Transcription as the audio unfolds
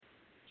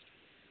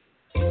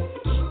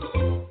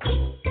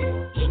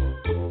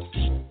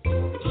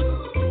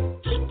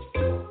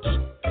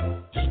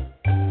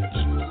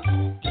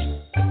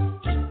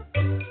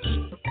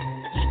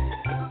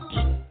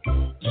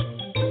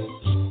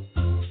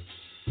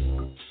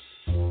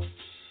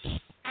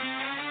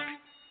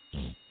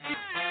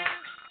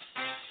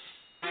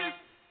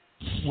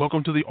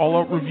Welcome to the All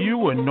Out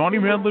Review and Naughty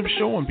Mad Libs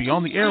show and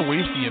Beyond the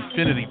Airwaves, the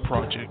Infinity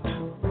Project.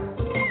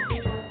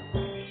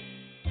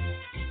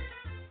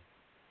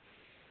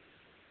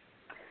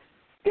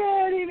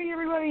 Good evening,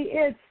 everybody.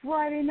 It's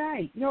Friday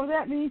night. You know what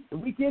that means? The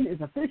weekend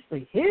is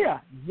officially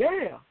here.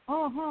 Yeah.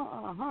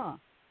 Uh-huh.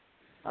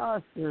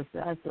 Oh, seriously,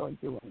 I feel like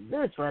doing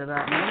this right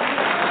about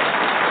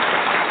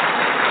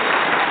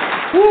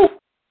now. Woo!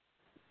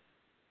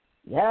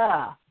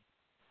 Yeah.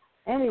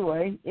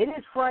 Anyway, it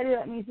is Friday.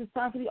 That means it's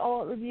time for the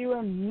All Out Review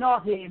and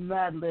Naughty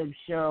Mad Libs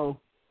show.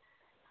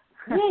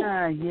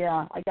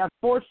 Yeah, I got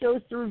 4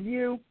 shows to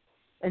review,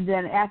 and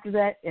then after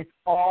that, it's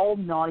all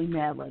Naughty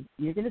Mad Libs.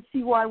 You're going to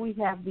see why we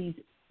have these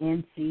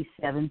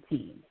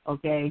NC-17,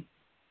 okay?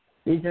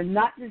 These are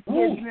not just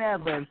kids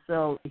Mad Libs,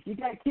 so if you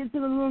got kids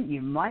in the room,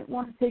 you might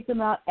want to take them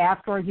out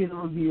after I do the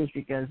reviews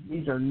because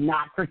these are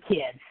not for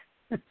kids.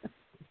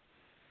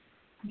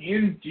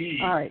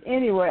 Indeed. All right,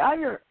 anyway,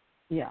 I'm your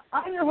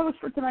host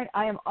for tonight.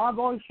 I am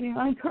Oddball Extreme.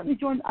 I'm currently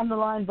joined on the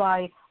line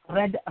by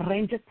Red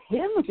Ranger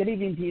Tim. Good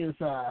evening to you,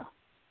 sir.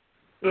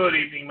 Good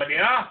evening, my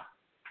dear.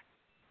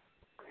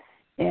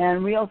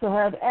 And we also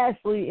have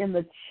Ashley in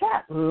the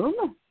chat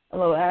room.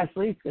 Hello,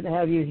 Ashley. It's good to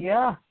have you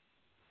here.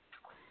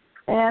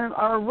 And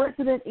our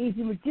resident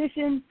Easy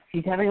Magician,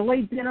 she's having a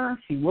late dinner.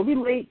 She will be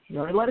late. She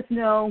already let us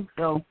know,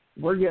 so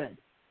we're good.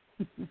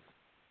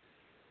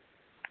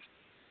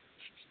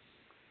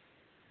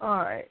 All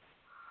right.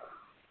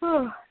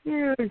 Oh,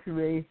 here's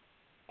me.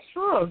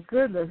 Oh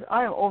goodness,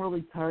 I am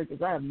overly tired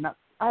because I have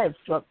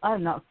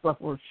not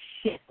slept worth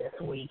shit this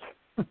week.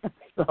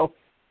 So.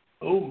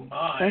 Oh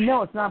my. I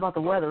know it's not about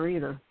the weather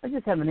either. I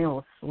just haven't been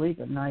able to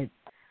sleep at night.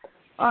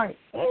 All right.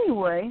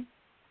 Anyway,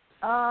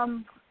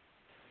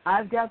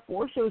 I've got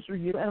 4 shows to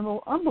review,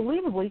 and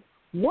unbelievably,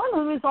 one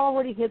of them has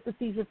already hit the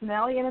season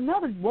finale, and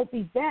another won't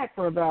be back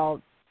for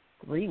about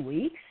 3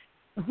 weeks.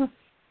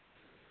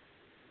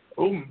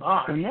 Oh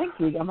my. So next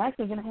week, I'm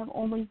actually going to have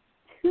only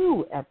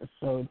 2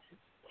 shows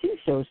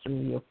to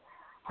review.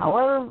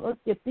 However, let's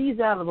get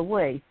these out of the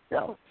way.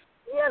 So,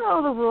 you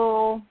know the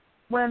rule.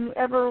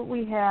 Whenever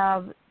we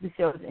have the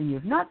shows and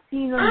you've not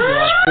seen them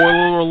yet...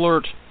 Spoiler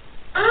alert.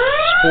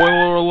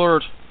 Spoiler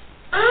alert.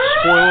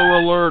 Spoiler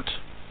alert.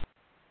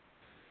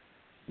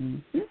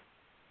 Mm-hmm.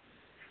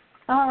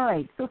 All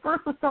right, so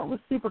first let's start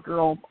with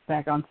Supergirl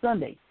back on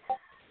Sunday.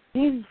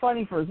 James is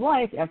fighting for his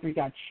life after he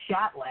got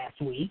shot last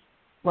week,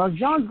 while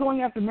John's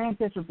going after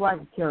Manchester Black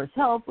with Kara's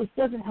help, which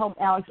doesn't help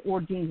Alex or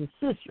James'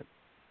 sister.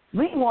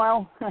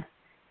 Meanwhile,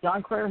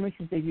 John Cryer makes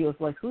his debut as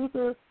Lex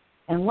Luthor,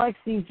 and Lex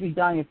seems to be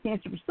dying of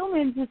cancer, but still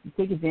manages to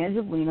take advantage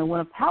of Lena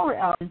when a power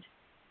outage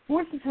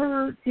forces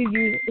her to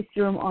use a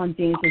serum on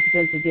James, which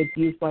eventually gets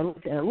used by Lex,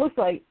 and it looks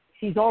like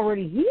she's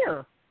already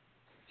here.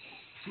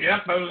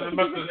 Yep, I was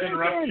about to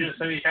interrupt you,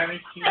 so you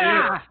haven't seen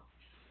it.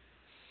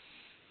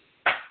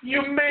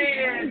 You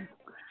made it!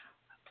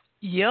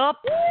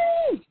 Yup.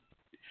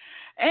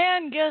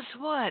 And guess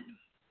what?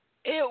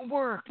 It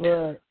worked.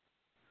 That's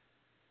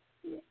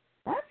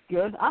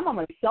good. I'm on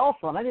my cell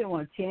phone. I didn't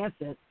want to chance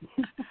it.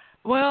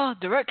 Well,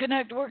 Direct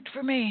Connect worked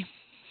for me.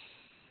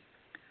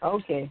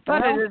 Okay.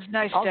 But it is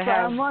nice to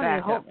have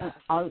backup.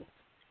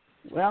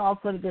 I'll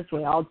put it this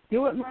way. I'll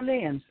do it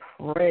Monday and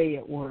pray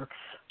it works.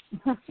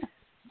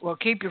 Well,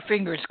 keep your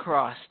fingers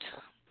crossed.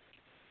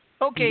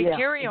 Okay, yeah,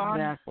 carry on.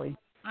 Exactly.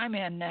 I'm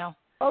in now.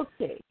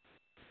 Okay.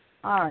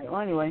 All right.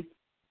 Well,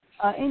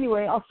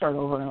 anyway, I'll start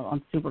over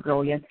on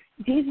Supergirl again.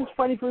 James is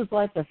fighting for his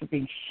life after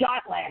being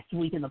shot last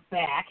week in the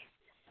back.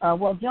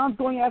 While John's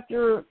going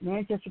after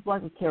Manchester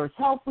Black with Kara's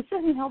help, which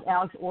doesn't help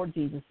Alex or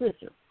James'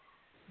 sister.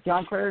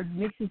 John Cryer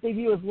makes his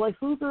debut as Lex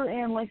Luthor,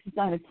 and Lex is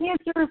dying of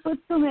cancer, but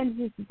still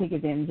manages to take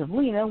advantage of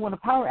Lena when a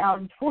power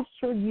outage forces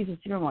her to use a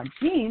serum on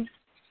James,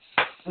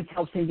 which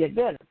helps him get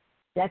better.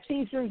 That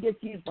same serum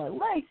gets used by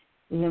Lex,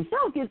 who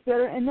himself gets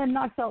better, and then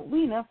knocks out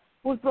Lena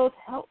with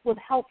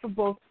help from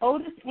both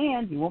Otis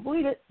and, you won't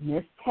believe it,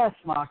 Miss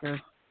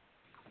Tessmacher.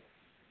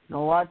 A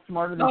lot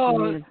smarter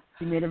than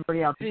she made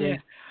everybody out to be.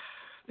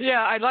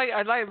 Yeah, I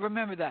like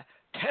remember that.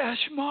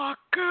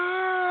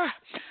 Tessmacher.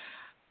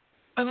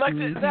 I like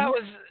that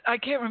was, I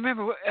can't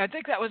remember, I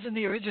think that was in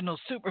the original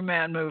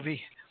Superman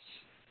movie.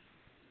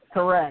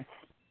 Correct.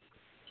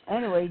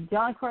 Anyway,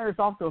 John Cryer's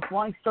off to a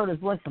flying start as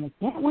Lex, and I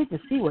can't wait to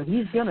see what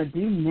he's going to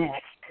do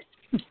next.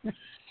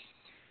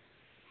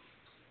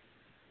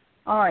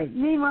 All right,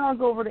 meanwhile, I'll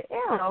go over to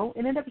Arrow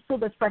in an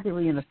episode that's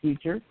practically in the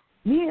future.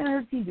 Mia and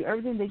her team do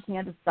everything they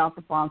can to stop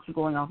the bombs from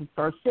going off in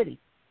Star City,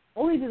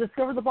 only to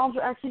discover the bombs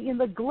are actually in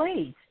the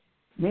Glades.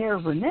 Mayor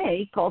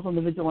Renee calls on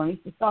the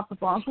vigilantes to stop the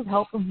bombs with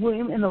help from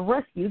William and the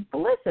rescued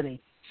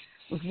Felicity.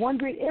 With one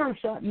great arrow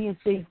shot, Mia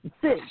saves the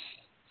city.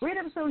 Great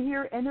episode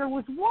here, and there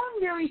was one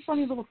very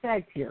funny little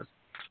fact here.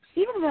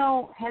 Stephen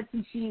Amell had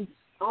some scenes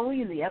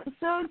early in the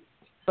episode,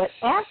 but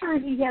after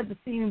he had the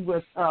scene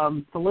with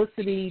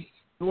Felicity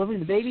delivering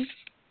the baby,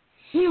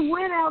 he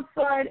went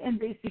outside and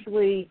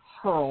basically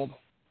hurled.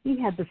 He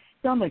had the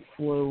stomach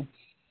flu.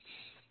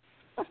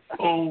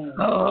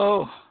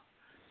 Oh.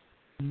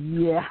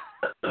 Yeah.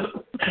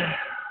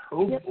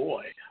 Oh,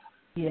 boy.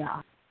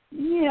 Yeah.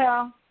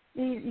 Yeah.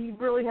 he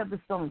really had the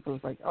stomach. So it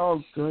was like,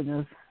 oh,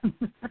 goodness.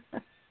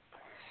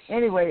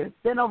 Anyway,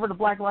 then over to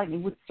Black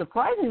Lightning, which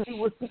surprisingly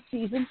was the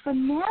season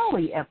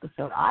finale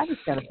episode. I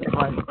just got a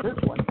surprise with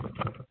this one.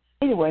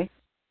 Anyway,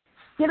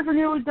 Jennifer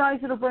nearly dies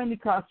in a brand new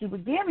costume,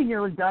 but Gammy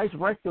nearly dies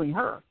rescuing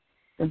her.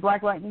 Then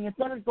Black Lightning and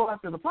Thunder go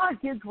after the Pod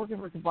Kids working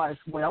for Tobias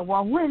Whale,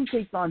 while Lynn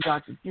takes on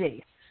Dr.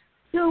 Jace.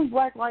 Soon,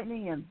 Black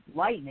Lightning and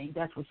Lightning,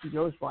 that's what she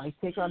goes by,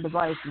 take on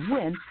Tobias and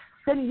win,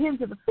 sending him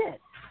to the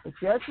pit. But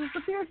just as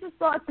the Pierces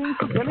thought things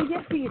were going to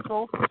get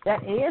peaceful, that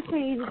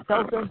ASA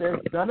tells them there's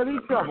going to be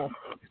trouble.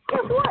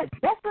 Guess what?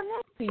 That's the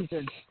next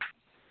season.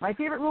 My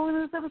favorite role in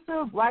this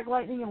episode, Black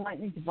Lightning and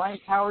Lightning combine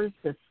powers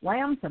to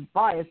slam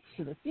Tobias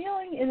to the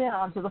ceiling and then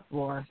onto the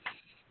floor.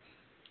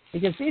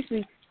 Because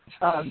basically,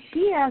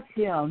 she asked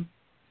him,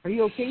 are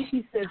you okay?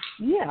 He says,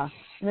 yeah.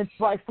 And then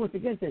Tobias points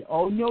again and said,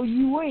 oh, no,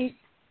 you wait.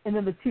 And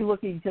then the two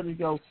look at each other and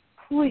go,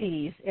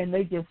 please. And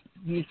they just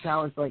use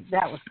powers like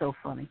that. Was so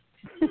funny.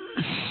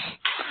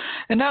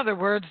 In other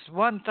words,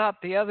 one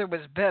thought the other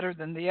was better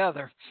than the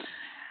other.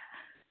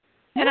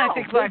 And no, I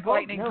think Black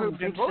Lightning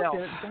proved himself. Both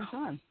did it at the same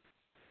time.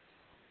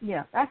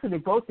 Yeah, actually they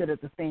both did it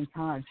at the same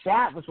time.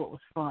 That was what was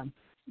fun.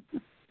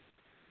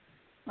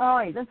 All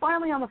right, then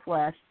finally on the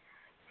Flash.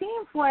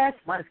 Team Flash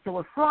lets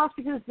Killer Frost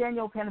because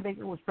Danielle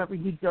Panabaker was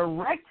prepping to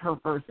direct her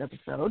first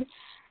episode.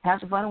 Have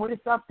to find a way to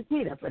stop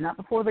Cicada, but not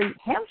before the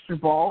hamster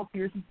ball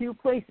appears in two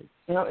places.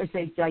 You know, it's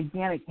a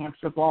gigantic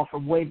hamster ball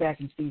from way back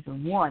in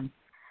season 1.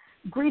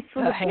 Grease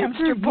from the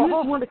hamster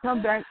ball? One to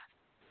come back.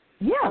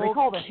 Yeah, they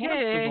call it a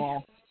hamster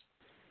ball.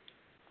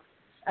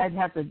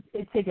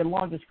 It'd take a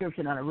long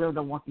description on it. I really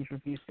don't want these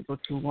reviews to go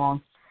too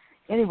long.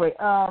 Anyway,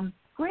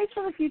 Grace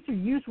from the future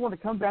used one to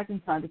come back in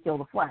time to kill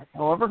the Flash.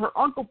 However, her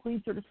uncle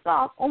pleads her to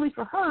stop, only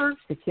for her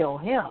to kill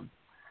him.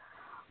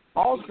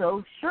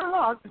 Also,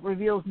 Sherlock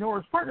reveals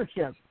Nora's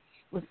partnership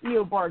with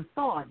Eobard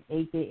Thawne,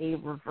 a.k.a.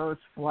 Reverse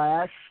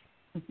Flash.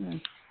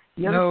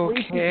 The other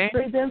police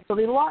betrayed them, so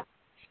they locked.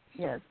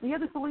 Yes, the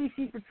other police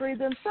chief betrayed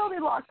them, so they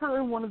locked her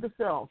in one of the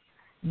cells.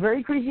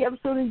 Very crazy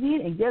episode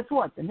indeed, and guess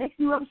what? The next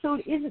new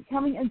episode isn't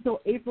coming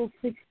until April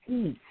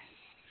 16th.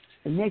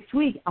 So next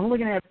week, I'm only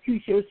going to have 2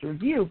 shows to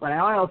review, but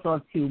I also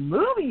have 2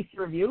 movies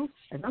to review,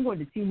 as I'm going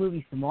to 2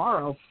 movies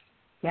tomorrow.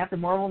 Captain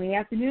Marvel in the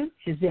afternoon,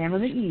 Shazam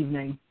in the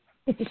evening.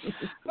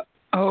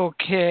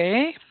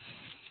 Okay.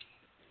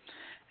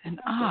 And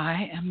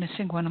I am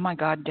missing one of my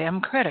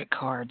goddamn credit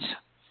cards.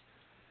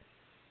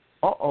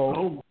 Uh-oh.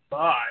 Oh,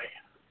 bye.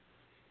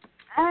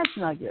 That's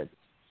not good.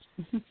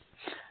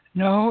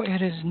 No,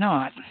 it is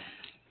not.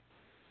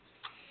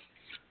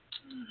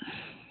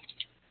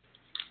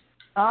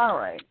 All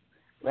right.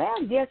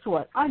 Well, guess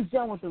what? I'm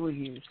done with the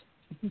reviews.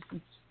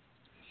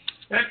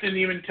 That didn't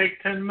even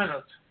take 10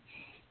 minutes.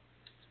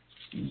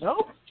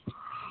 Nope.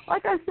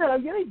 Like I said,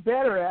 I'm getting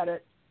better at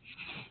it.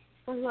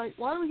 I was like,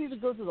 why do we need to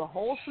go through the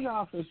whole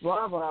synopsis,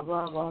 blah, blah,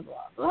 blah, blah,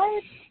 blah,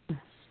 right?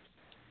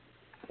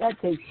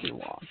 That takes too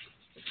long.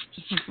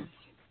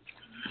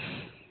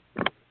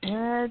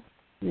 Let's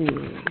see.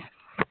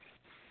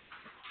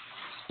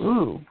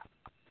 Ooh.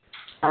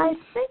 I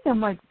think I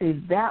might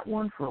save that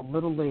one for a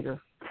little later.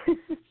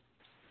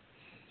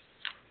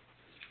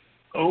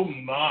 Oh,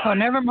 my. Oh,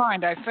 never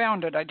mind. I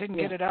found it. I didn't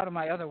get it out of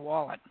my other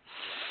wallet.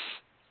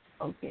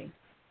 Okay.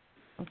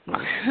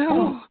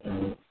 Whew.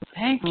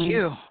 Thank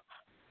you.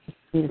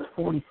 It's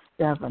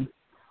 47.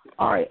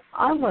 All right.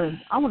 I'm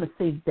gonna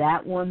save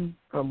that one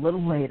for a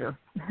little later.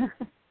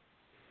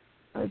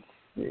 Let's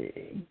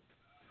see.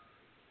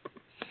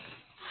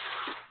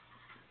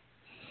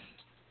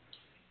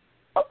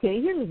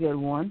 Okay, here's a good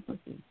one.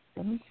 Let's see.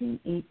 17,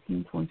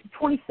 18, 20,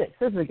 26.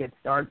 This is a good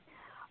start.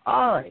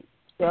 All right.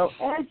 So,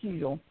 as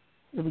usual,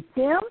 it'll be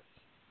Tim,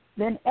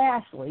 then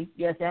Ashley.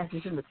 Yes,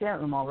 Ashley's in the chat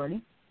room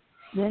already.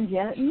 Then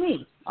Janet and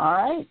me. All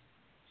right?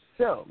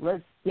 So,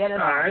 let's get it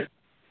on.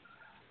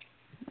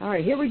 All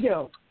right, here we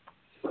go.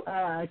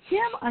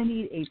 Tim, I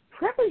need a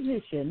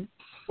preposition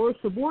or a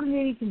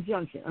subordinating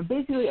conjunction. And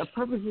basically, a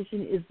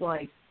preposition is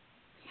like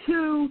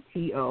to,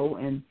 T-O,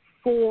 and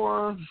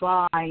for,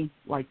 by,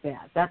 like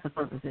that. That's a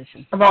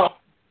preposition. About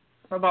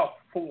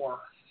 4.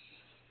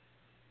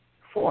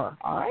 4,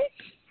 all right?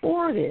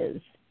 4 it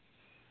is.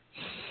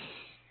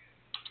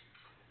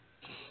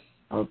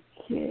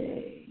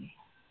 Okay.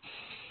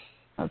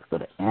 Let's go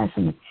to Ash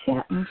in the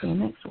chat room for the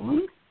next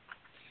one.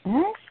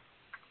 Ash?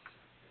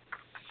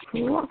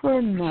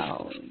 Proper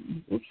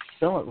noun. Oops,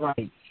 spell it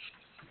right.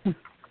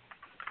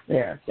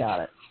 There,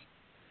 got it.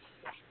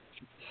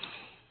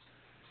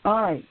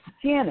 All right,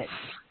 Janet.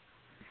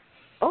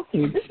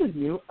 Okay, this is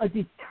you. A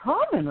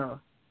determiner.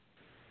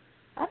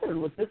 I better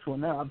look this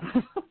one up.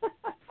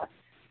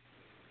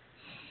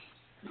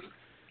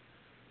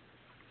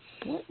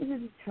 What is a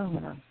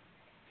determiner?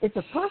 It's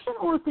a person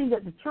or a thing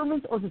that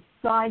determines or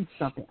decides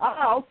something.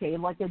 Ah, okay,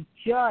 like a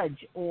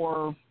judge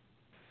or...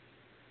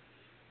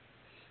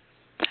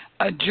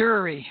 A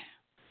jury.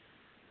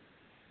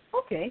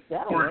 Okay,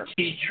 that'll Or work. a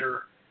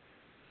teacher.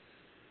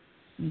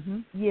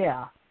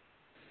 Yeah.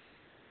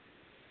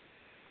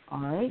 All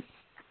right.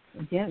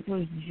 Janet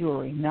goes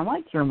jury. Now,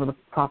 my term with a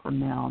proper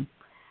noun.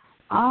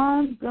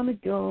 I'm going to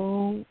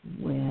go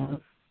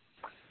with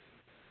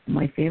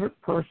my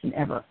favorite person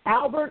ever,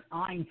 Albert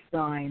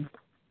Einstein.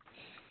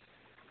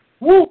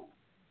 Woo!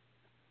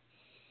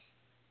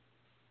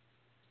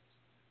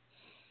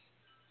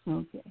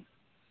 Okay.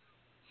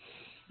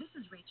 This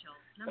is Rachel.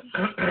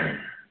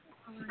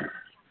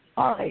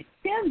 All right.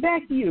 Stand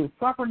back to you.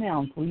 Proper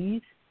noun,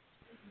 please.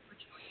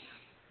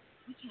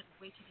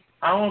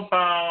 How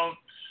about...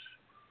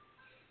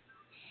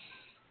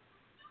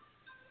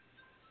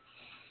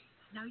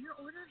 Now your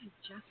order has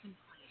just been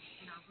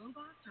placed, and our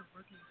robots are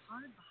working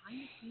hard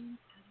behind the scenes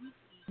as we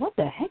speak. What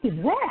the heck is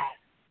that?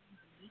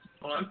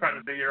 Well, I'm trying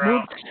to figure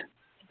out. In fact,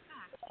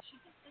 it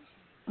should be sent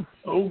to you.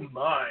 Oh,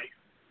 my.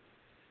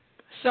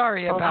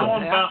 Sorry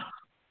about that.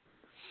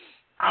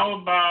 How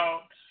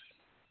about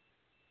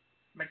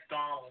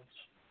McDonald's?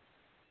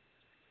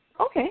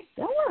 Okay,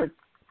 that works.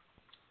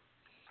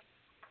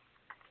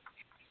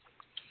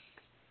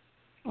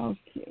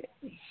 Okay.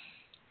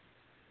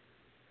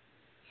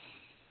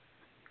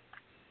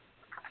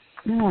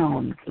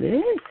 Noun,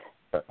 please.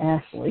 For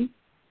Ashley.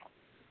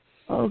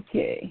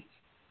 Okay.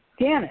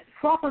 Janet,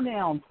 proper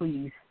noun,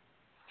 please.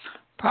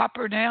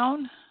 Proper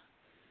noun?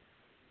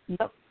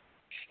 Yep.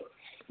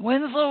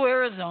 Winslow,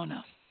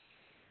 Arizona.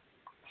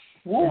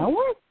 That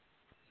works.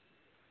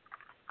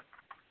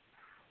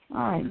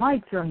 All right, my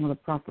turn with a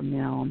proper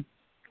noun.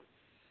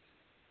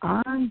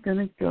 I'm going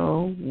to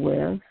go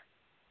with...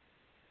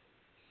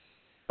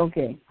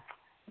 Okay.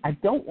 I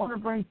don't want to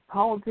bring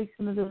politics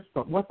into this,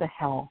 but what the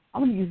hell?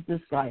 I'm going to use this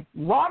guy,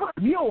 Robert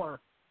Mueller.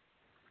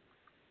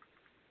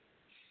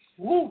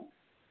 Woo!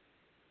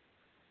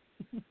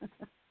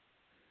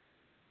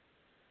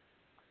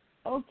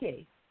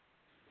 Okay.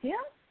 Tim,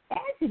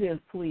 adjective,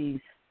 please.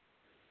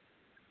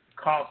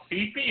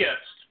 Coffee-piest.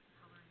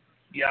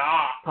 Yeah.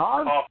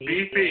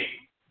 Coffee.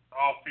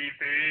 Coffee.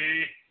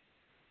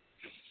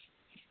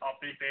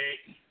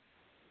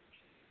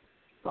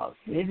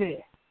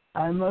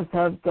 I must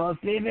have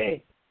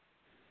coffee.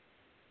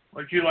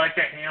 Would you like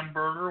a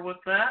hamburger with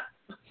that?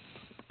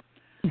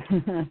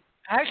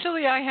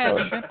 Actually, I had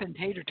shrimp and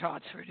tater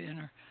tots for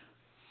dinner.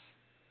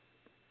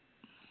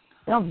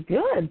 Sounds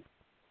good.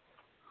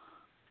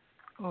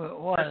 Oh, it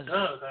was. It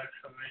does,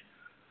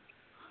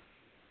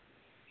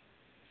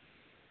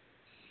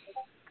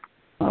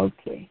 actually.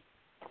 Okay.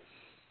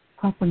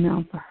 Proper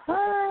noun for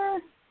her.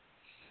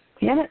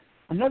 Janet,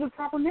 another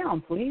proper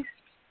noun, please.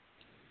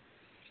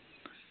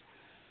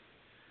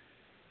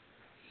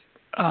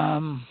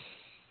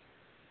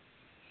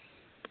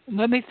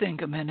 Let me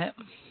think a minute.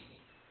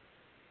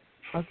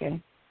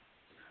 Okay.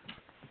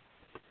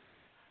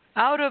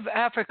 Out of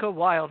Africa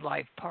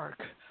Wildlife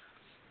Park.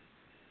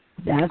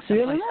 That's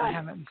really I nice.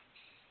 haven't.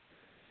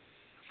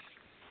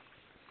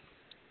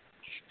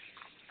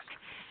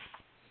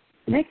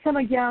 Next time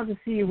I get out to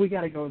see you, we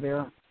got to go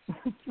there.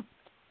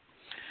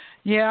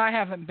 Yeah, I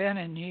haven't been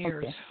in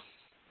years. Okay.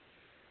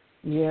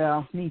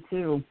 Yeah, me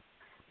too.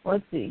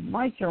 Let's see.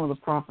 My turn with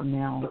a proper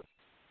noun.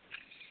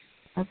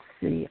 Let's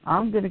see.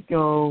 I'm going to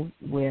go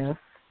with...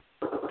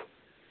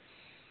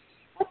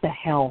 What the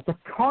hell? The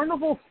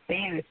Carnival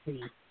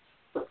Fantasy.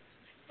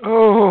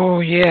 Oh,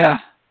 yeah.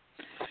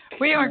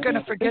 We aren't going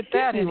to forget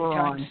that we were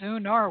anytime on.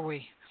 soon, are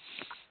we?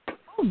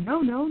 Oh,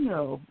 no. No.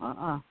 No.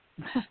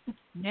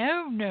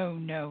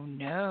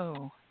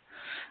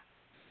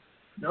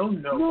 Oh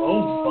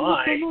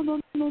my. No. No.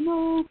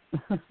 No.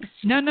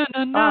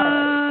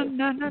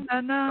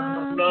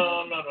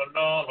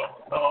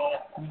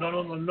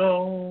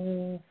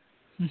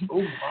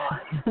 Oh my.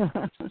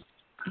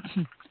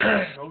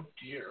 Oh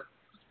dear.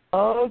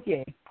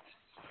 Okay.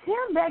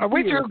 Stand back Are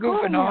we to you. through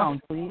goofing Plural off? noun,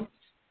 please.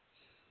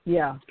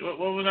 Yeah. What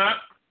was that?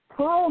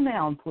 Plural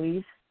noun,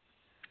 please.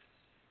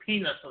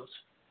 Penises.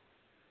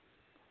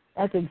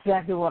 That's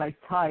exactly what I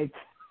typed.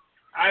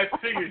 I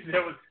figured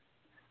that was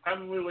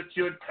probably what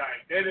you had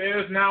typed. It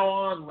is now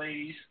on,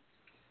 ladies.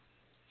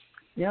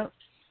 Yep.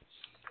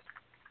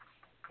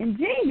 And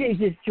JJ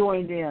just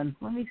joined in.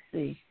 Let me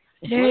see.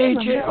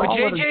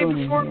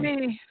 JJ before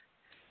me.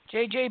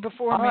 JJ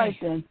before me. All right,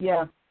 then.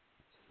 Yeah.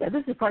 Yeah,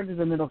 this is part of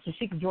the middle, so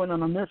she can join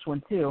on this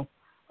one, too.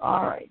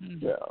 All right,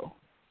 so.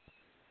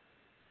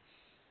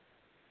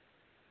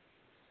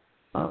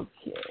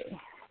 Okay.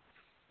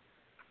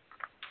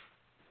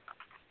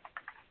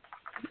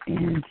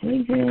 And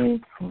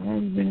JJ,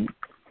 President,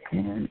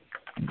 and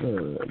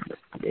good.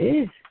 It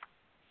is.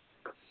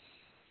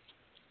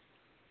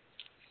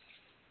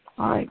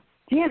 All right.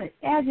 Janet,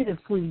 adjective,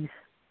 please.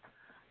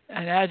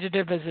 An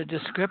adjective as a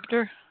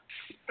descriptor?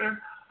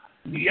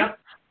 Yep.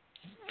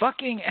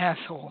 Fucking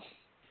asshole.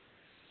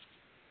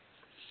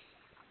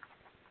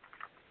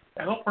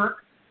 That'll work.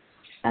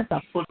 That's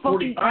a What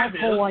fucking 45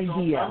 asshole is,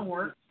 idea. that'll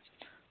work.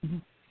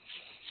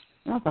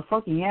 That's a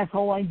fucking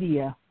asshole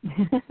idea.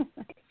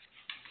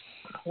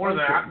 Or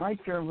that. My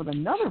turn with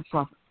another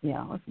proper.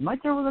 Yeah, my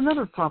turn with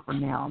another proper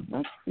noun.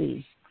 Let's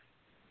see.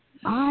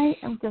 I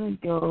am gonna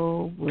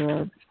go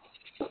with.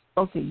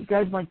 Okay, you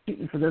guys might shoot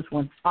me for this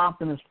one.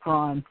 Optimus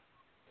Prime.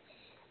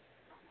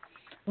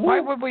 Why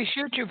would we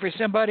shoot you for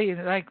somebody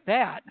like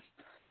that?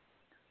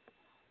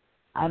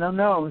 I don't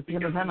know. It's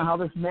going to depend on how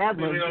this Mad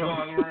Libs We don't know.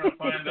 goes. We're going to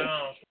find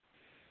out.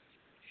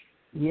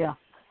 Yeah.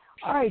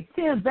 All right,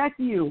 Tim, back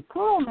to you.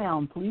 Plural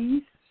noun,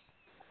 please.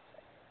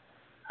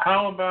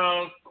 How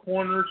about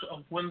corners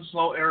of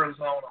Winslow,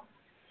 Arizona?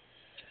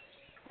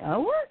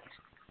 What?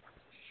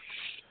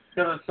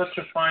 Because it's such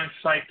a fine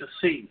sight to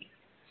see.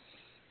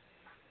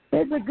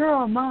 There's a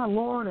girl, my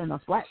lord, in a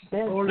flatbed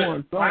Ford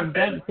going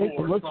down to take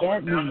a look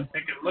at me.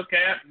 Take a look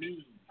at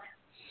me.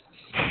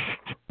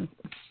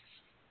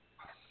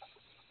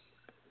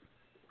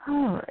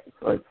 All right,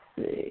 let's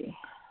see.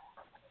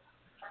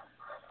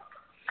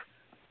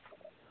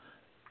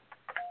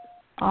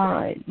 All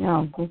right,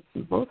 now let's see.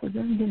 Both of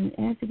them get an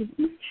adjective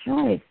each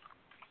choice.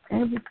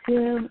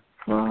 Adjective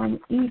from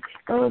each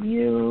of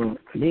you,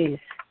 please.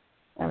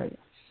 There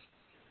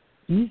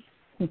we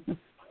go.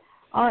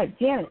 All right,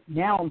 Janet,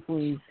 noun,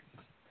 please.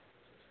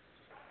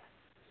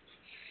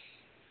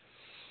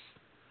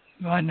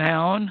 My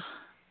noun.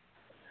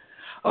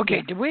 Okay,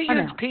 Yeah, did we a use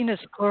noun. penis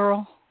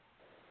plural?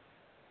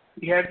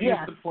 You have to use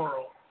Yes. the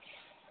plural.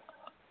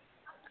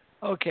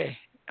 Okay,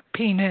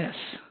 penis.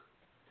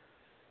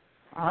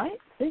 All right,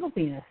 single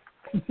penis.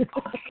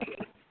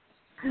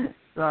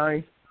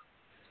 Sorry.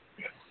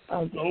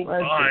 Okay, Oh,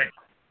 let's my.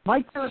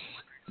 see.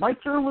 My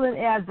turn with an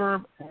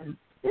adverb, and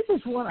this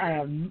is one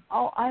I've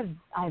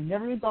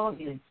never even thought of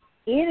using.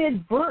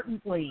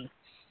 Inadvertently.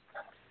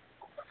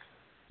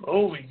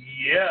 Oh,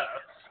 yes.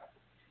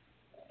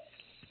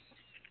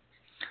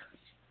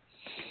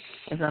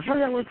 As I've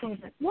heard that word so much,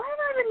 why have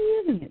I been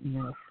using it in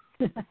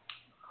this?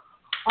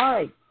 All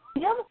right,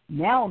 Tim,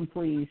 noun,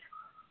 please.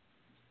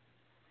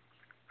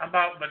 How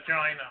about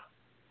vagina?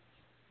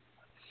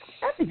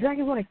 That's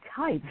exactly what I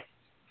typed.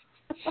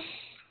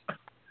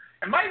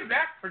 Am I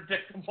that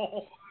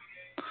predictable?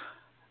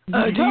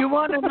 Do you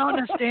want an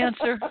honest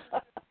answer?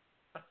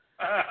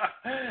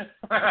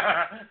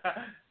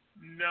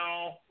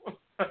 No.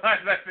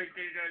 I think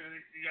you guys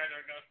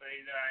are going to say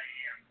that I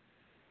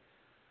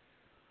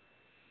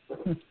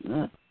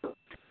am.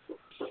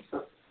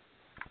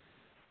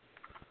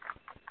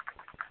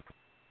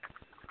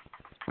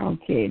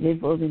 Okay, they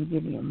both going to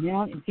give me a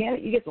noun. And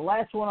Janet, you get the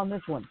last one on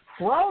this one.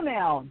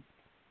 Pronoun.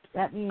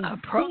 That means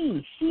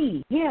he,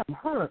 she, him,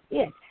 her,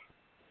 it,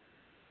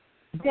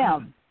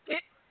 them.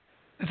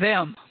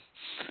 Them.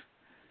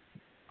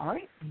 All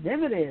right,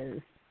 them it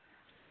is.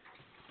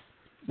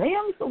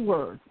 Them's the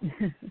word.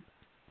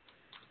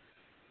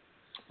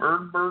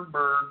 Bird, bird,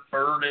 bird.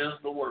 Bird is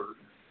the word.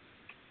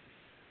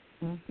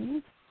 Mm-hmm.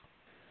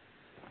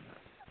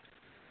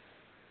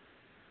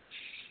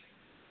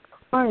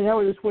 All right, now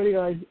we're just waiting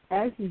on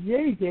Ask the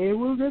JJ,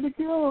 and we're going to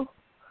go.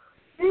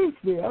 Excuse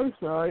me, I'm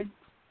sorry.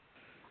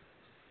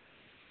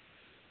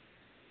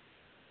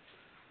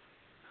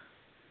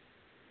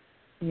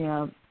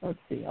 Yeah, let's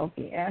see.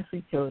 Okay,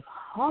 Ashley chose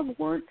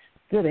Hogwarts.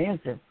 Good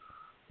answer.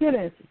 Good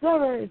answer.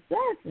 Sorry,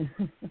 that's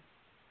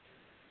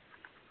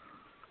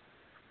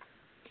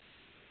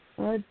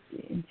let's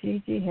see.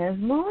 Gigi has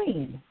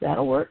Marine.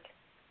 That'll work.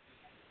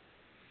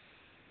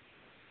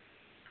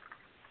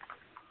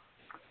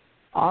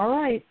 All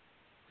right.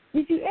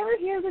 Did you ever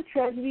hear the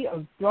tragedy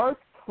of Darth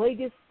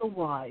Plagueis the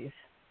Wise?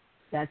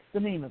 That's the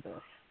name of this.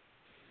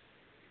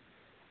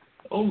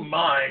 Oh,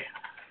 my.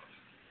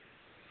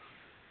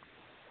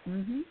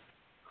 Mm-hmm.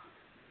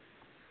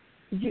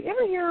 Did you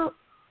ever hear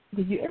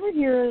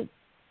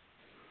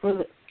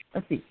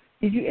let's see.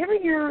 Did you ever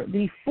hear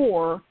the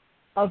four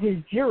of his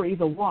jury,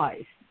 the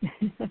wise?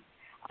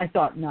 I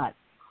thought not.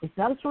 It's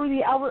not a story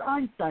the Albert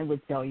Einstein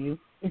would tell you.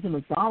 It's a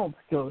McDonald's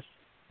ghost.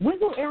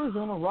 Winslow,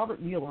 Arizona,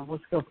 Robert Mueller was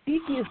the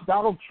facetious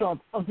Donald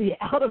Trump of the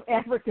Out of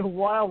Africa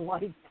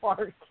Wildlife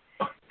Park.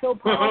 So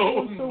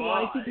powerful and so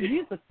wise he could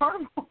use the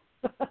carnival.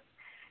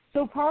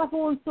 So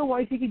powerful and so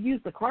wise he could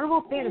use the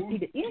carnival fantasy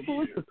to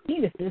influence the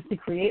penises to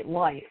create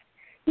life.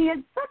 He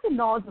had such a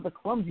knowledge of the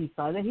clumsy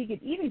side that he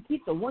could even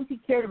keep the ones he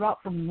cared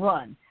about from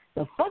run.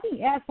 The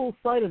fucking asshole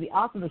side of the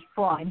Optimus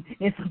Prime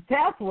is a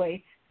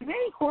pathway to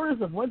many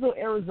corners of Winslow,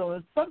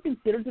 Arizona, some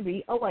considered to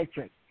be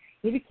electric.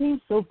 It became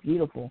so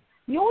beautiful.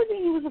 The only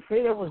thing he was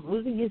afraid of was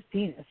losing his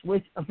penis,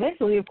 which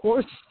eventually, of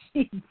course,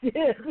 he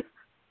did.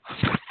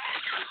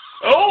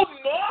 Oh,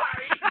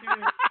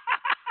 my!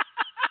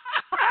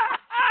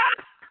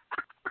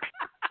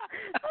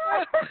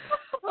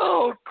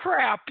 Oh,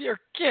 crap, you're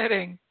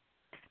kidding.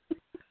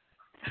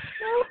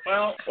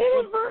 Well,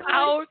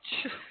 ouch.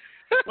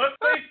 Let's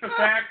face the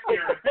facts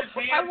here. If his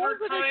I hands are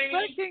wasn't tiny,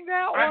 expecting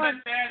that I one.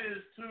 bet that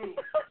is too.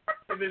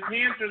 If his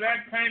hands are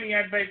that tiny,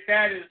 I bet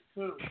that is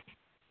too.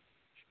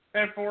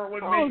 Therefore, it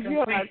would make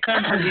complete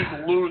sense that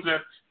he'd lose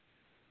it.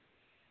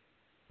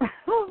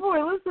 Oh,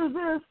 boy, listen to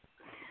this.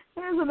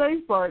 Here's the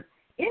nice part.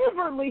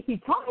 Inadvertently, he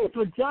taught his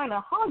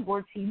vagina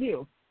Hogwarts he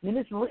knew. Then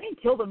his Marine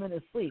killed him in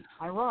his sleep.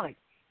 Ironic.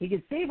 He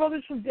could save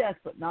others from death,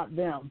 but not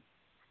them.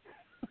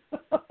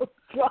 Oh,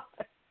 God.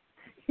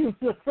 He was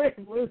afraid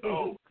of losing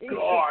Oh, his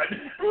God.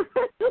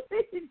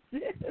 He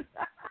did.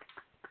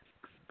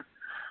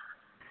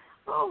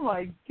 Oh,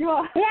 my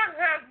God. What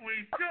have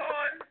we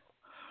done?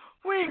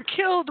 We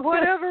killed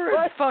whatever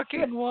it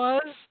fucking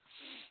was.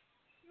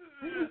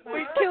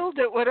 We killed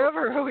it,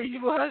 whatever he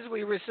was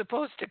we were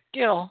supposed to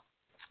kill.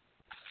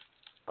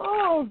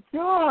 Oh,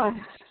 God.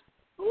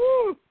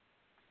 Woo.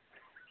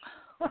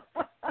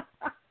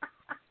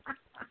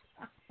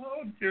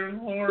 Oh, dear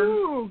Lord.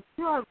 Oh,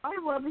 God.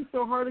 I'm laughing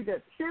so hard I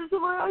got tears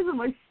in my eyes and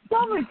my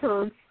stomach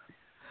hurts.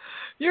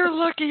 You're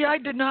lucky I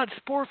did not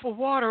sporfle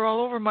water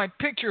all over my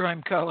picture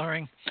I'm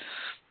coloring.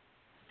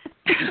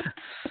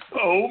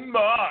 Oh,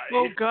 my.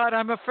 Oh, God,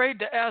 I'm afraid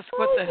to ask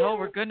what the hell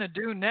we're going to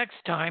do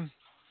next time.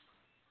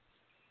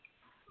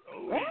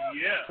 Oh, Well,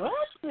 yeah. let's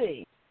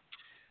see.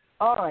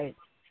 All right,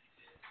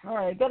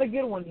 I got a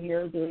good one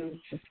here. There's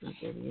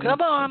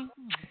Come on.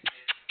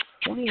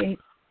 28,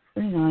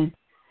 39.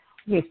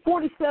 Okay,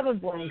 47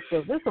 blanks,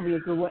 so this will be a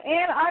good one.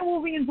 And I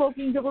will be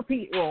invoking the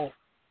repeat roll.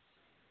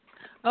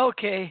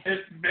 Okay.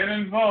 It's been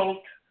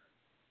invoked.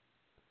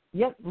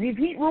 Yep,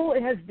 repeat roll,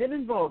 it has been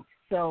invoked.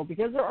 So,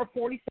 because there are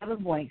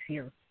 47 blanks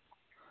here.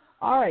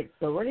 All right,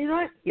 so ready or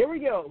not? Here we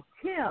go.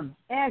 Tim,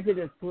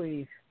 adjective,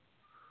 please.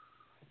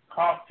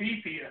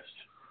 Coffeefiest.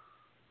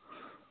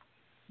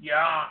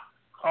 Yeah,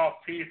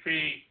 coffee.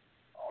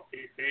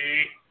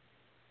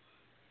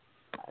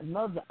 I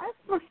love that.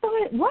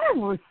 Why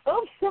we're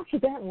so obsessed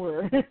with that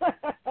word?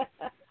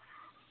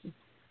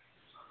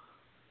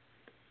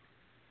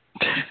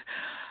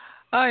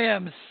 I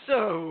am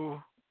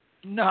so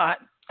not.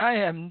 I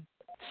am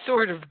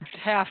sort of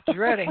half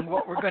dreading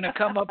what we're going to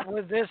come up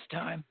with this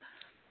time.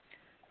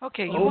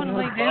 Okay, you want to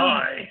lay down?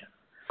 My.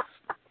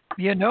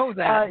 You know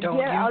that, don't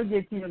yeah, you? I'll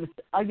get to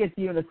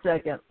you in a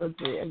second. Let's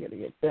see, I'm going to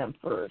get them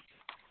first.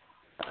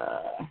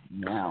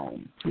 Now,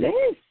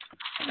 please.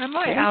 Am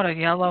I out of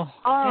yellow?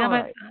 All Damn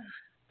right. it.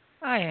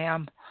 I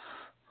am.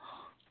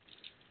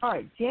 All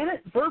right,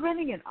 Janet, verb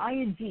ending and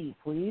ing,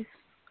 please.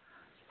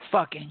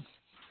 Fucking.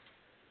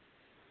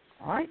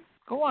 All right.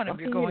 Go on if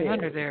Fucking you're going it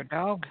under is. there,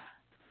 dog.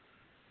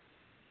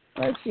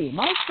 Let's see.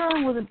 My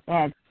turn with an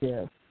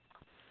adjective.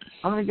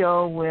 I'm going to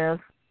go with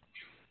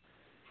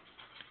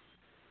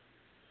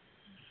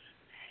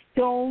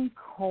stone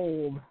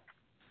cold.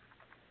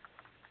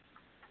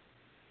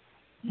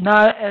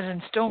 Not as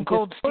in Stone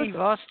Cold Steve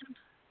Austin?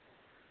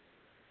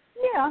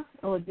 Yeah,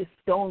 or just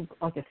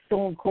like a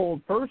stone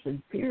cold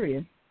person,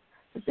 period.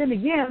 But then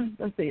again,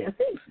 let's see, I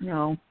think,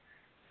 no,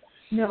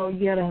 you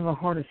got to have a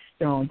heart of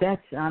stone.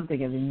 I'm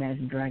thinking of the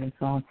Imagine Dragons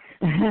song.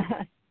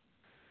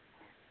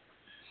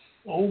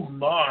 Oh,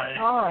 my.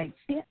 All right,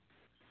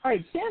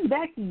 Ken,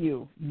 back to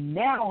you.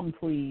 Noun,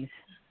 please.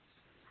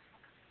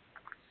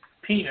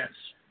 Penis.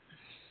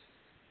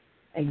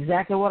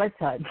 Exactly what I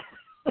typed.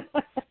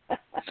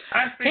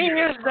 He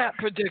is that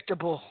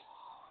predictable.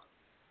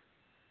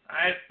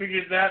 I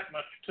figured that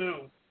much,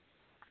 too.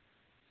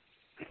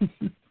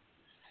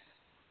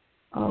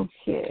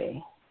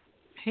 Okay.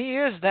 He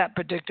is that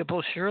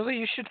predictable, Shirley.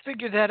 You should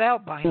figure that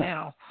out by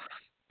now.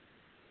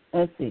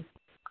 Let's see.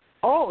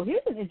 Oh,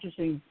 here's an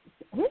interesting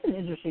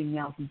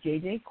noun from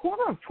JJ.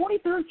 Corner of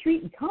 23rd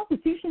Street and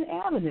Constitution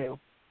Avenue.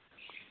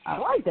 I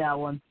like that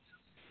one.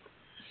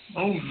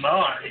 Oh,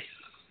 my.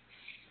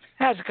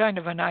 Has kind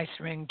of a nice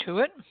ring to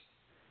it.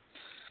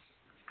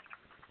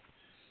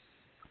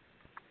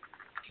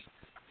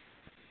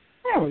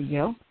 There we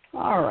go.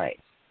 All right.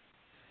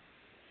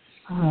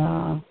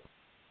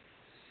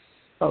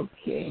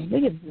 Okay.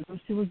 They get those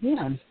two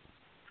again.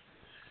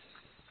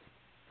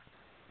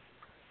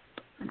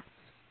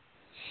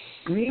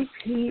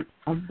 Repeat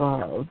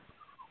above.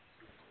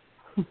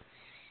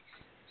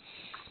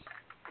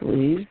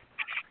 Please.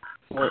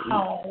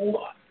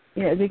 Oh.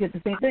 Yeah, they get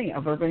the same thing. A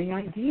verb, an ing,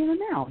 and a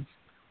noun.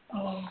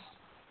 Oh.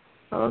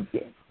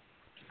 Okay.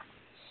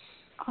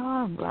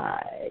 All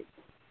right.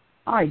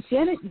 All right,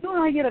 Janet, you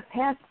and I get a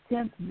past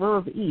tense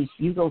verb each.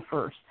 You go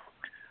first.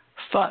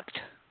 Fucked.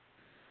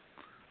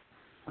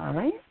 All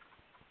right.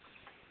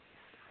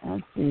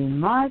 Let's see.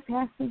 My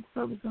past tense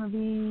verb is going to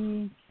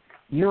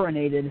be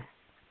urinated.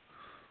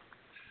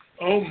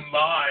 Oh,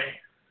 my.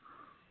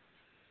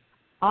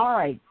 All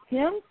right,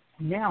 Tim,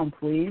 noun,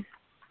 please.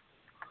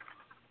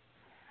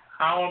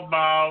 How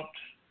about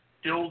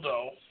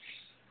dildo?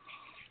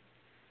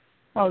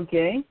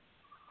 Okay.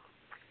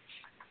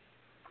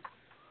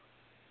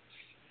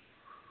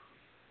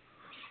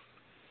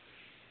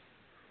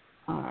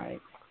 All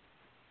right.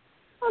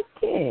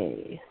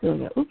 Okay.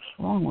 So, oops,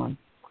 wrong one.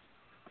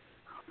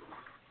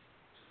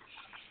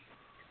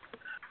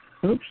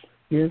 Oops,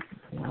 here's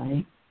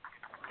why.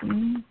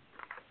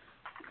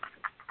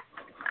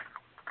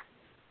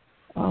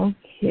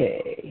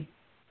 Okay.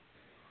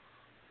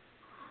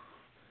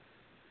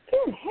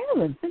 Good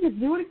heavens, I just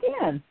do it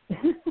again.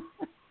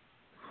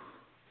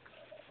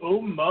 Oh,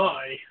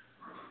 my.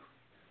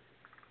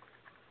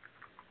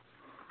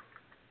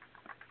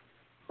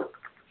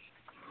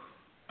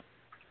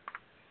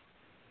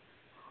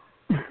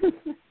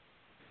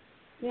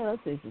 Yeah, that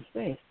saves some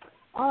space.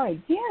 All right,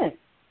 Janet,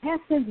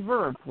 past tense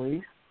verb,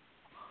 please.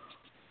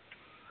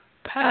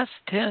 Past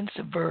tense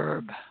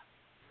verb.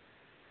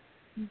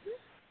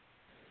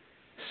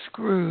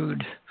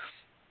 Screwed.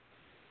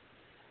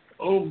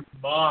 Oh,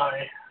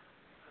 my.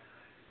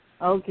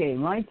 Okay,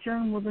 my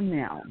turn with a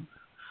noun.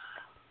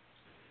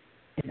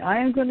 And I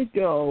am going to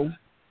go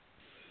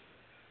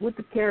with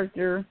the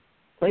character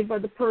played by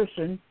the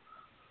person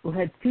who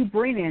had 2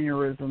 brain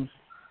aneurysms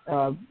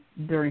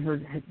during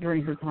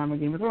her time on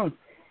Game of Thrones.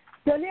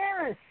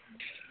 Daenerys!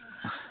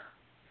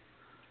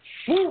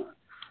 Woo!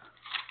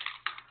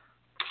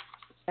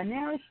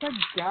 Daenerys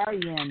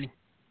Targaryen.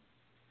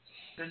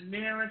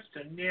 Daenerys.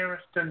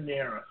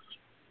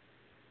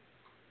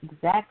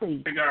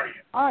 Exactly.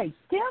 Targaryen. All right,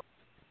 Tim.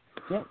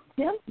 Yep,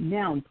 Tim,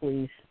 noun,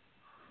 please.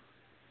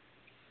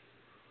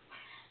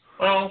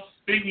 Well,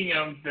 speaking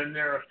of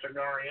Daenerys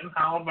Targaryen,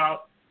 how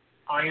about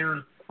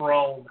Iron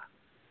Throne?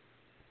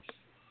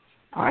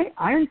 All right,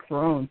 Iron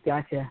Throne,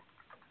 gotcha.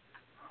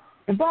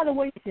 And by the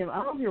way, Tim, I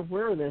don't know if you're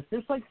aware of this.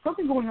 There's like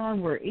something going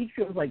on where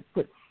HBO's like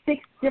put 6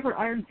 different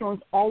Iron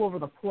Thrones all over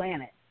the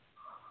planet.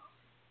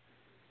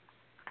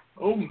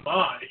 Oh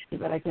my!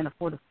 But I can't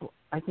afford to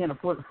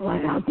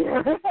fly out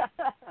there.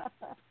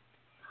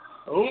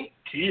 Oh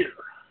dear.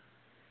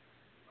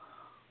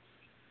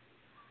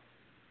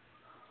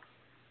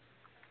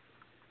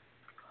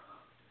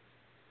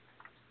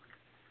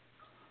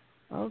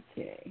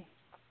 Okay.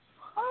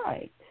 All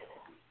right.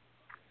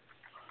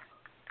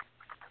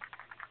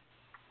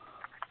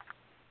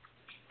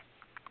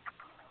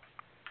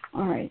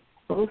 All right.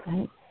 Both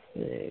have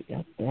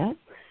got that.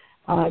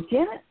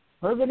 Janet,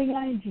 verbatim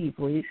ing,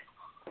 please.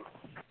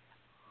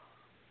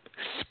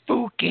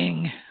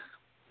 Spooking.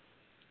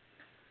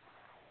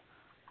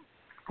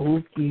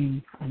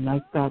 Spooking. I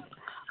like that.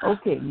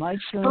 Okay, my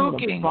turn.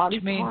 Spooking, Body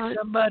which means part.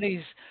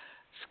 somebody's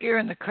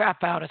scaring the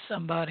crap out of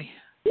somebody.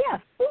 Yeah,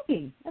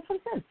 spooking. That's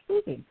what I said,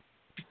 spooking.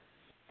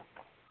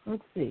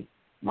 Let's see.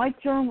 My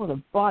turn with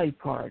a body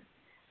part.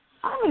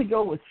 I'm going to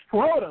go with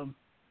scrotum.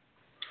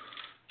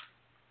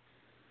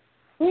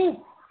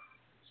 Woo!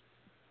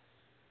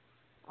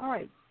 All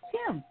right,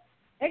 Tim,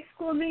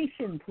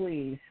 exclamation,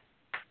 please.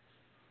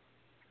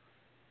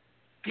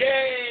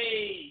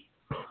 Yay!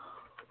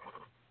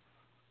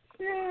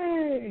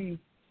 Yay!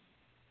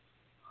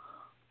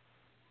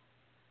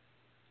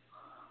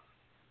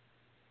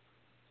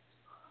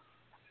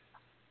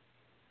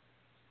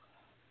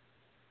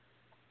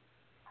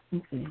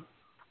 Let's see.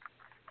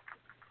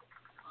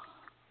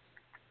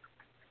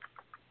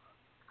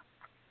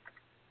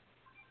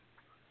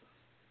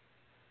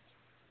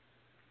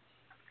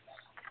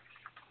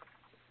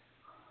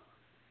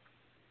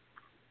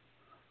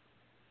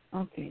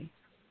 Okay.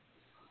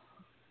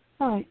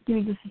 All right, give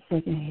me just a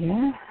second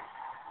here.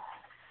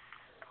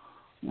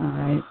 All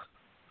right.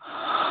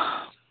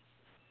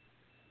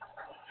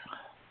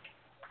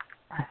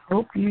 I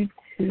hope you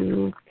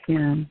two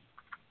can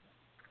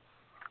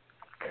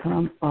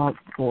come up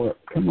with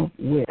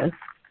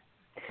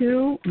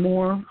 2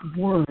 more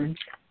words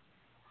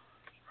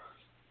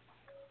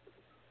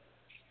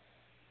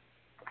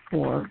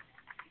for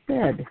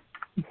said.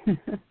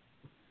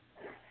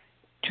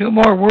 2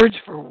 more words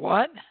for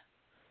what?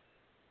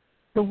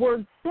 The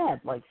word said,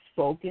 like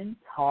spoken,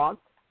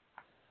 talked.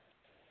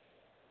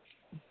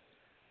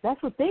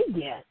 That's what they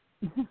get.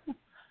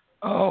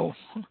 Oh,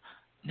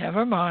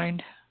 never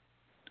mind.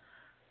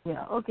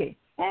 Yeah, okay.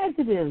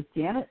 Adjectives,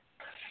 Janet.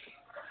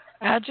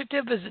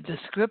 Adjective is a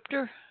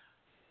descriptor.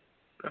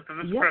 That's a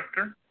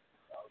descriptor.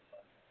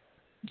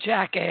 Yep.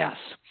 Jackass.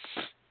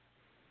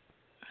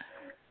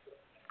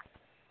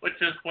 Which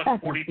is what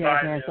That's 45 a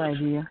jackass is.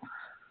 idea.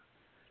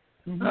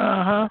 Mm-hmm.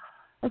 Uh-huh.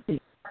 Let's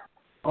see.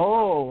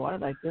 Oh, I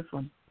like this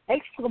one.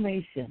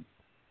 Exclamation.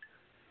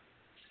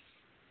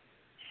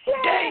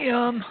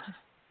 Damn.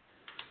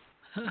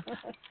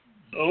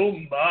 Oh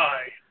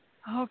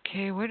my.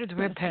 Okay, where did the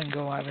red pen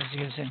go I was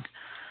using?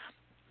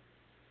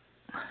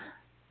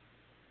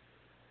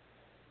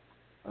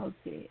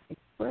 Okay,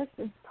 express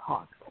and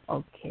talk.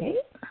 Okay,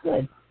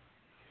 good.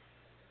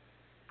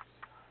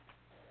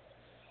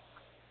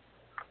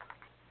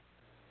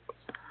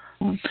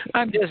 Okay.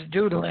 I'm just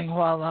doodling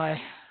while I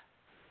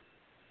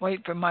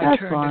wait for my That's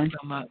turn fine. to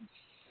come up.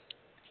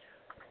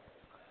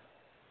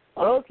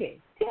 Okay,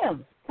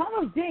 Tim, time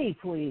of day,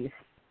 please.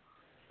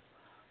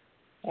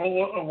 Well,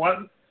 what?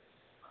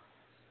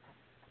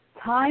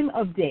 Time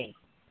of day.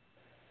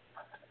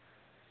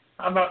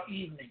 How about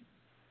evening?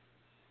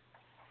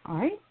 All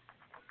right,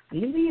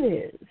 evening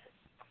it is.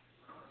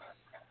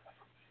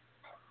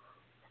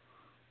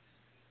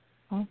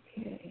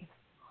 Okay.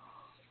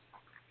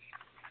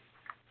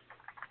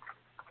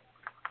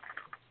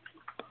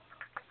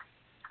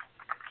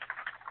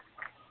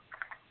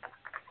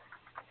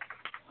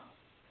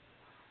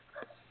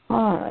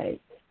 All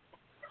right.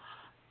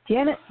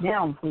 Janet,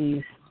 noun,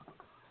 please.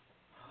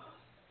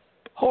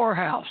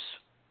 Whorehouse.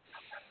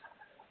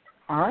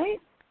 All right.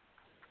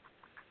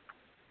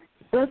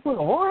 Let's look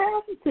at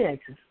whorehouse in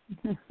Texas.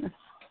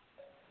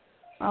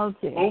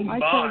 Okay. Oh my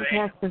my. turn to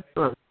pass this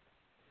first.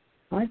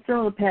 My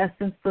turn to pass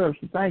this first.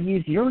 Since I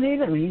used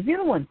urinated, I'm using the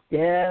other one.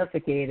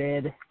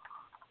 Defecated.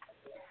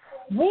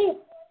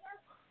 Woo!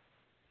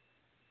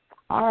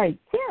 All right,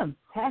 Tim,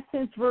 past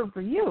tense verb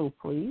for you,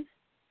 please.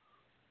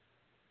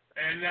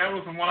 And that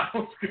was the one I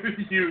was going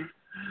to use.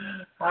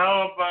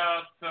 How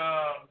about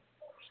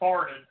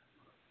farted?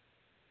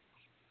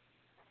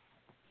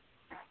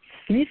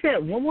 Can you say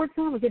it one more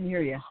time? I couldn't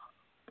hear you.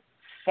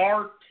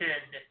 Farted.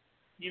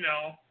 You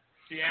know,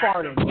 the act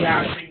Farted, of got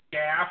gasping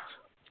gas.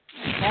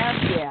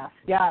 Gas.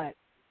 Got it.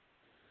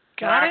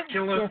 Got it?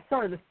 Yeah,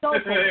 sorry, the cell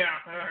phone.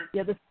 Yeah.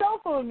 Yeah, the cell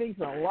phone makes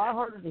it a lot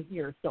harder to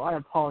hear, so I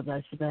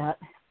apologize for that.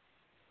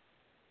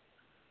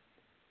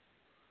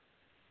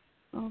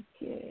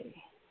 Okay.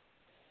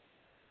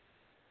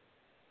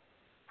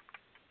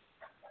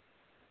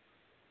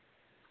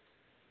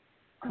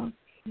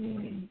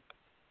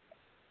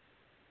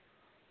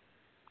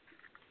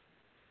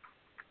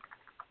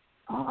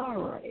 All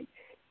right.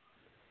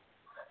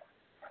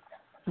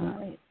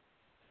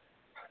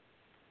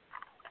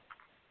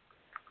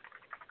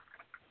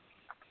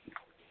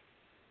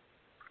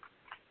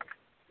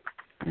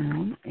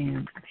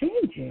 And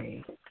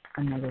JJ,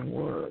 another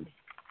word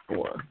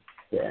for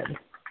said.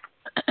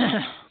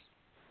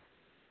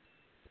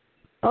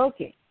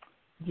 Okay.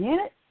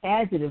 Janet,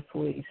 adjective,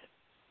 please.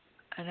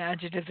 An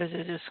adjective is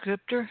a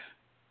descriptor.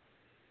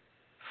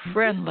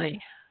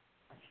 Friendly.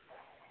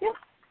 Yep.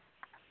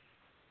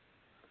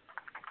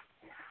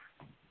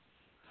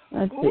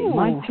 Let's see.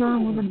 My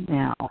turn with a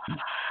noun.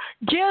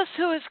 Guess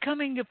who is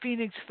coming to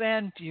Phoenix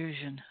Fan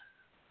Fusion?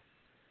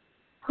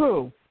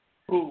 Who?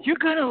 You're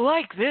going to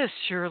like this,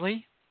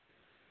 Shirley.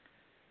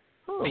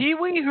 Who? Pee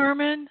Wee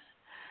Herman,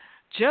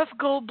 Jeff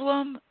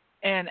Goldblum,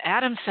 and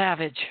Adam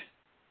Savage.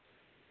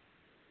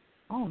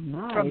 Oh,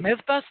 nice. From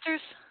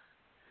Mythbusters?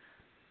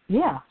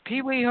 Yeah.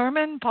 Pee Wee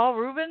Herman, Paul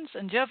Rubens,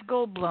 and Jeff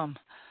Goldblum.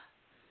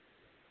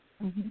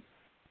 Mm-hmm.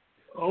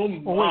 Oh,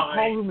 my. Oh, wait,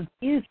 Paul Rubens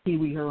is Pee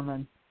Wee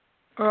Herman.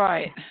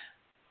 Right.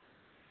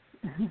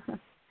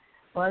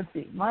 Let's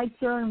see. My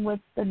turn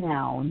with the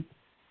noun.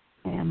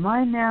 And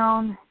my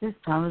noun this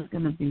time is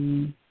going to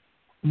be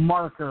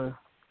marker.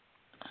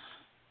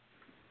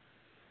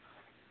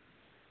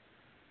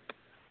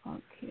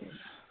 Okay.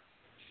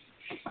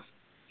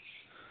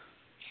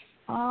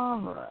 All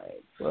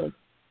right. Let's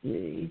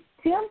see.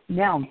 Tim,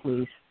 noun,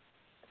 please.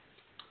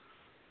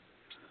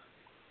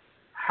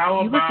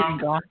 How You about looking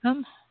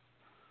Gotham?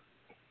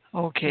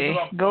 Okay,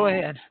 go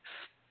ahead.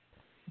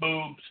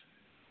 boobs?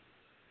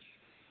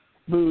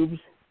 Boobs.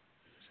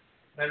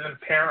 There's a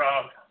pair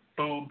of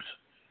boobs.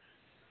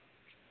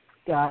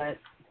 Got it.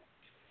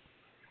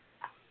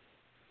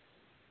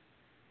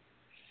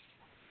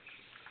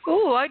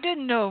 Oh, I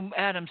didn't know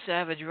Adam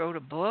Savage wrote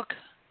a book.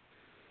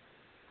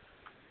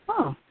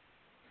 Oh.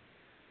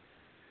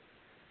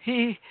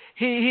 He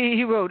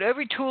wrote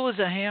Every Tool is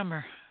a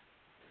Hammer.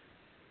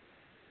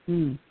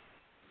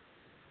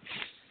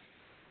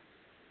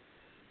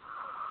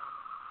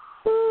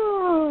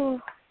 Oh,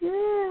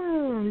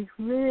 yeah.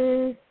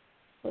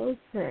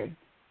 Okay.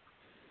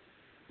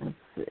 Let's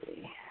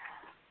see.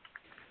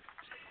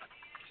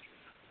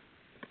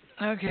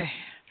 Okay.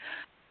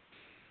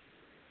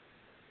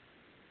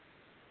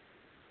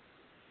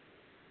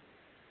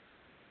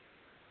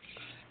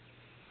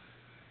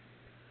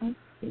 Let's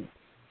see.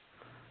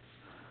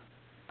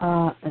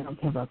 I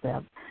don't care about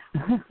that.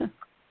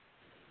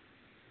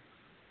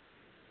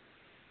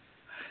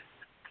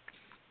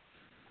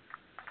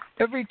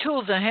 Every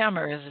Tool's a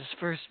Hammer is his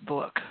first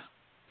book.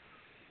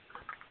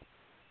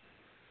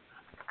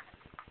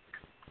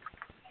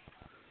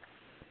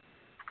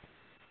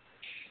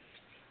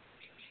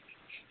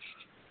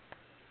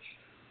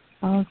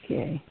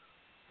 Okay.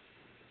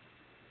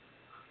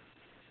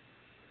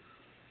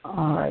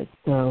 All right,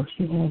 so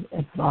she has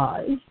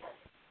advised.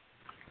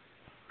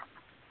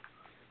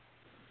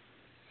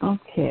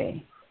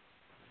 Okay.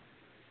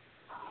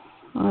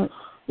 Let's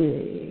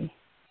see.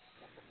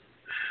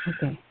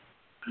 Okay.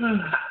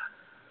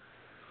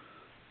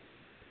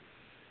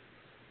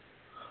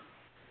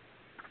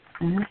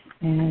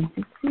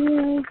 Adjective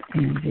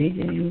and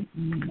JJ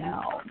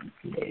noun,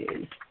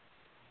 please.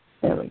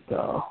 There we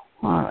go.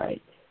 All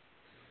right.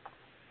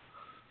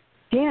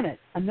 Janet,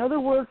 another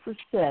word for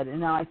said.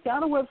 And now I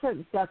found a website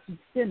that's got some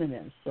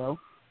synonyms. So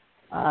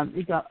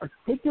you got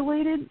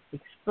articulated,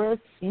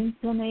 expressed,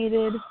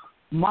 intonated,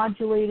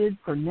 modulated,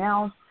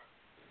 pronounced,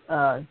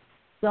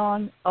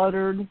 sung,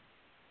 uttered,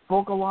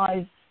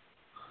 vocalized.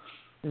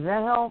 Does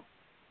that help?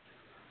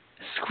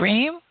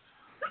 Scream?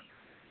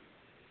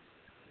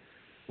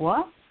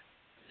 What?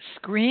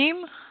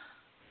 Scream?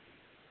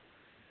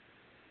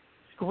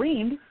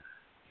 Screamed.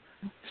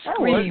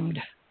 Screamed.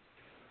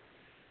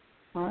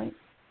 All right.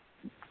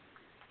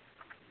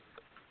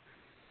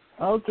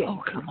 Okay.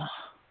 Oh, come on.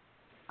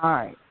 All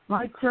right.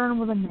 My turn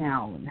with a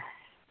noun.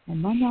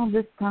 And my noun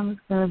this time is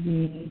going to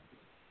be,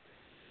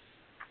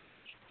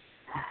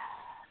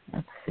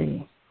 let's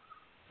see,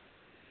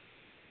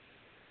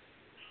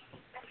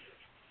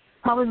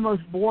 probably the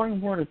most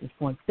boring word at this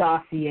point,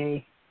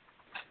 dossier.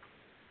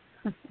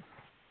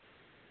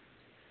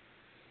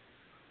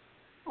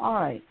 All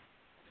right.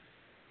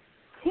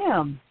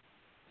 Tim,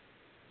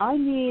 I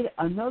need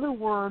another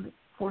word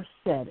for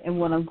said. And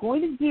what I'm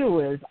going to do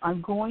is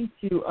I'm going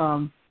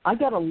to, I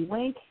got a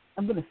link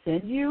I'm going to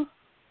send you.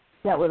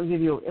 That will give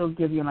you, it'll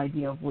give you an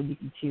idea of what you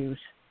can choose.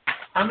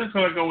 I'm just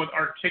going to go with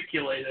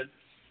articulated.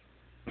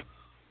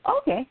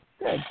 Okay,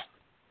 good.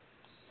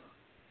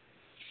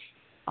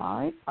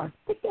 I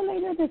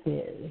articulated it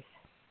is.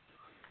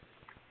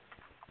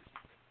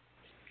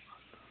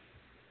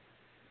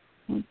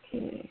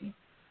 Okay.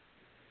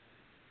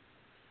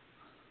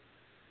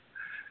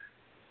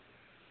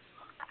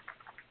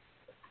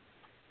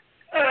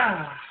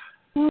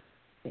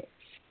 Okay.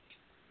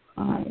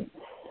 All right.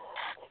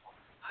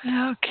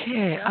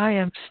 Okay, I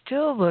am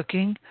still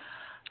looking.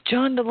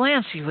 John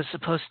Delancey was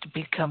supposed to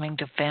be coming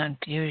to Fan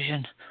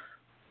Fusion.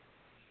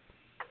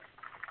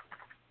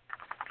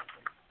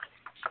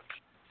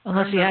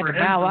 Unless he had to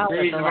bow out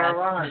at the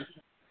last.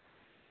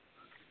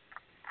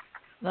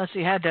 Unless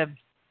he had to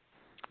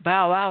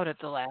bow out at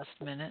the last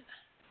minute.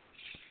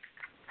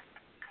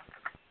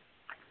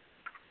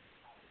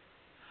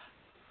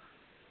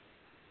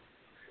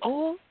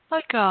 Oh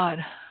my God.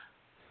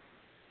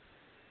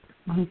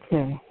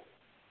 Okay.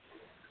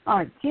 All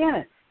right,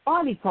 Janet,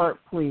 body part,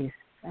 please.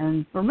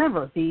 And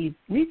remember, the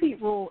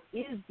repeat rule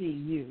is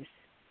being used.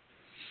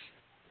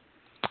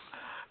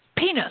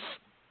 Penis.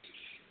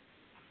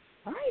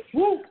 All right.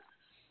 Woo.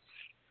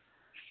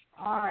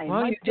 All right.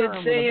 Well, you did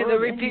say the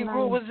repeat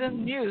rule was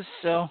in use,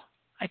 so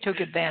I took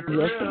advantage.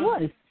 Yes, it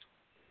was.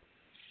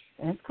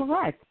 That's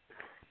correct.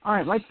 All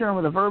right, my turn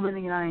with a verb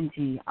ending in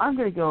ing. I'm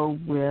going to go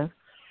with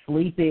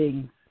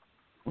sleeping,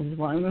 which is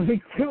what I'm going to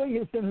be doing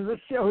as soon as the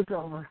show's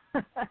over.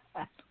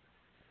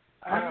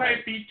 I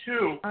might be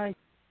too. All right.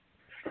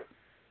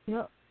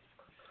 Yep.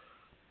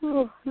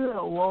 Oh,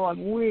 yeah, well,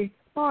 I'm weak.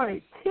 All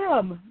right,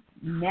 Tim,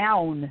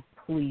 noun,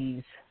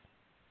 please.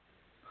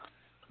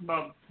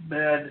 About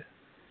bed.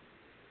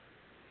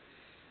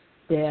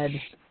 Dead.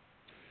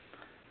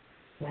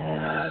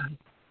 Dead.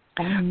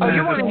 Oh,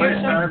 you want to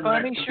hear something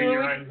funny, Shirley?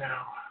 Right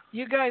now.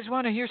 You guys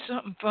want to hear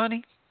something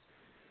funny?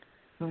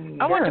 Sure.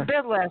 I went to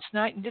bed last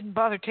night and didn't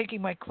bother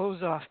taking my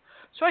clothes off,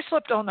 so I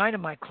slept all night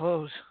in my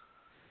clothes.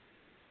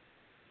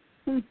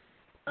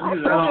 I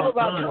slept till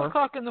about 2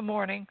 o'clock in the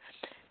morning,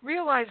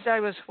 realized I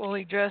was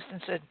fully dressed,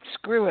 and said,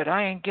 screw it,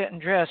 I ain't getting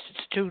dressed.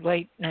 It's too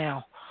late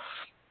now.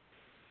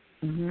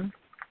 Mm-hmm.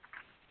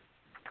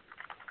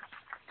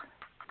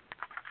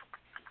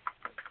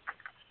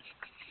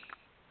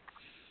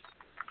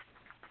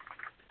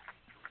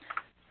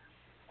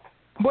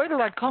 Boy,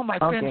 did I call my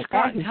friend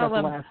Scott and tell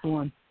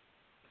him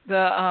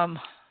the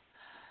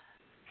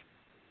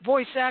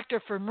voice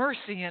actor for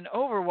Mercy in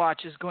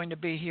Overwatch is going to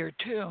be here,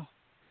 too.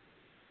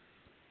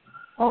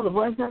 Oh, the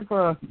voice actor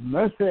for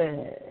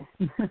Mercy.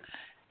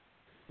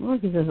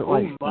 Look at this.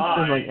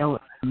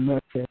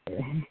 Mercy.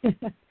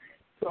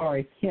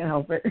 Sorry, can't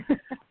help it.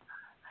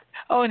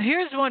 Oh, and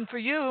here's one for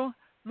you.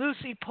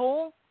 Lucy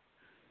Pohl,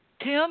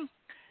 Tim,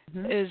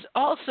 is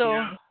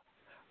also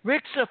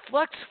Rixa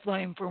Flux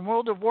Flame from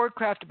World of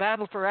Warcraft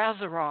Battle for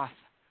Azeroth.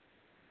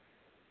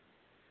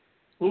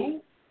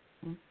 Who?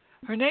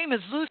 Her name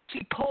is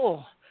Lucy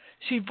Pohl.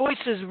 She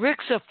voices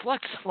Rixa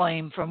Flux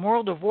Flame from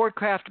World of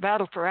Warcraft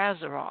Battle for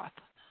Azeroth.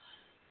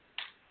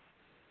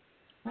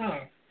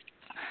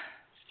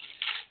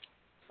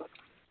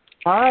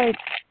 All right,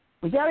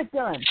 we got it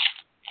done.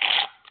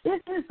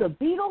 This is the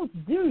Beatles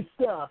Do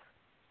Stuff.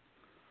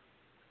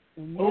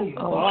 And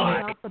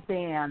not the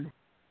band.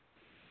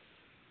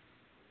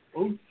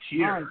 Oh,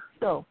 dear. All right,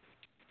 so,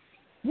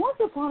 once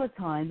upon a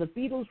time, the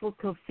Beatles were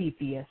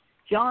Cofifius.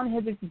 John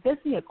had been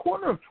possessing a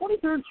corner of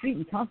 23rd Street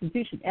and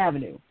Constitution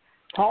Avenue.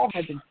 Paul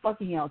had been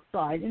fucking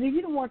outside, and he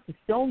didn't want to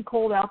stone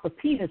cold out the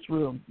penis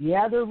room.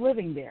 Yeah, they're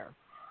living there.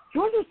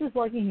 George was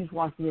disliking his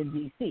Washington,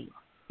 D.C.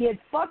 He had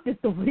fucked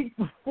it the week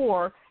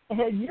before and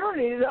had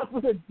urinated up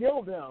with a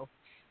dildo.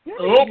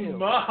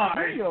 My!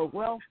 Ringo,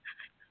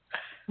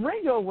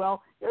 it was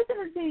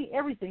entertaining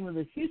everything with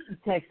his Houston,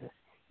 Texas.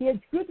 He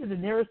had scooped the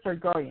nearest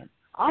Targaryen.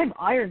 I'm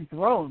Iron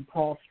Throne,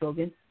 Paul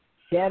Strogan.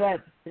 Shut up,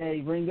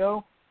 said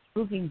Ringo,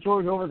 spooking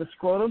George over the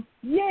scrotum.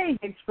 Yay,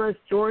 expressed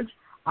George.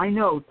 I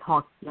know,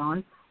 talked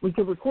John. We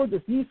could record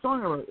this new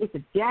song, or it's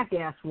a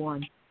jackass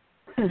one.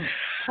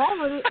 Paul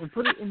read it and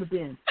put it in the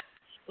bin.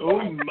 Oh,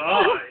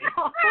 my.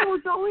 I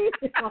was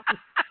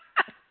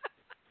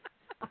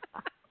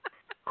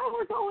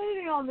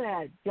deleting on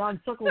that. John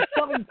chuckled,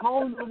 shoving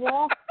Paul into the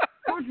wall.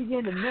 George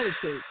began to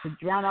meditate to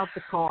drown out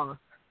the car.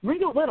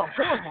 Ringo lit a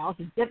whorehouse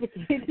and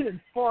defecated and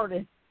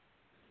farted.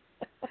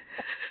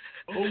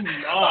 Oh,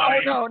 my.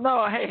 Oh,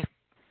 no, hey,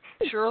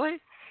 Shirley,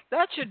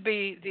 that should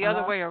be the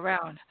other way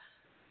around.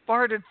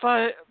 Farted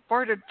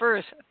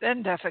first,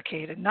 then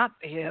defecated, not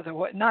the other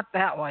way, not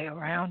that way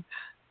around.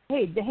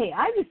 Hey,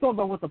 I just thought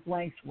about what the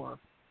blanks were.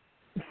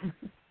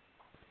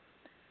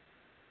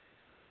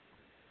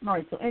 All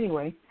right, so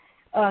anyway,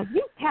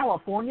 you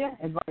California,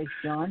 advised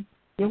John.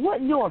 You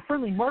wouldn't know a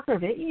friendly marker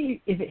if it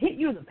hit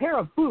you in the pair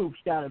of boobs,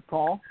 shouted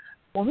Paul.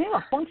 Well, name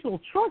a functional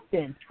truck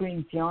then,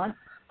 screamed John.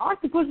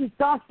 Octopus's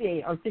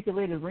dossier,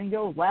 articulated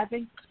Ringo,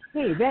 laughing.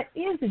 Hey, that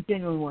is a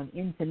genuine one,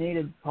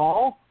 intonated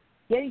Paul,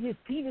 getting his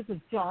penis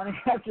of John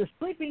after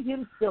sleeping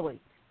him silly.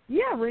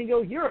 Yeah,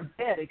 Ringo, you're a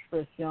bed,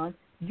 expressed John.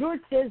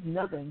 George says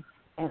nothing,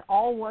 and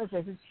all was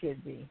as it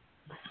should be.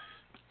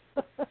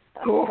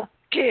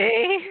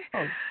 Okay.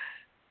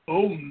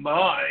 Oh,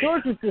 my.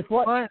 George was just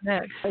what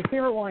next? my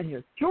favorite line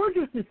here. George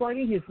was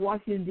deciding his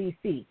Washington,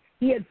 D.C.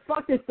 He had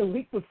fucked us the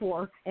week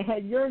before and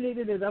had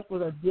urinated it up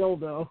with a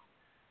dildo.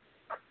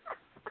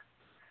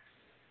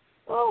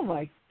 Oh,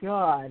 my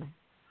God.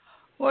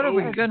 What are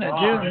we going to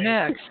do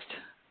next?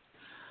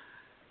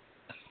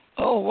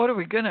 Oh, what are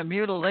we going to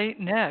mutilate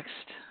next?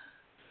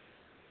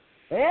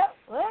 Well,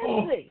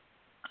 let's see.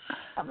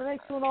 I'm the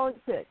next one already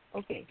picked.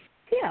 Okay.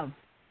 Tim.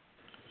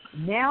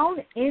 Noun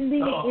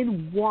ending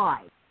in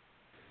Y.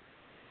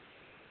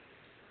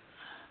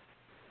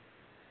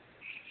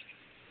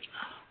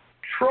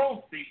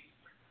 Trophy.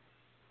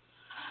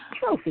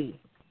 Trophy.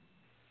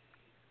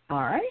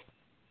 All right.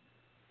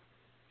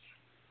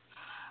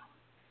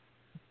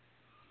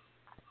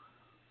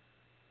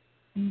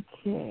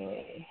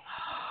 Okay.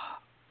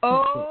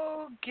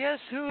 Oh, guess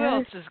who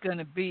else is going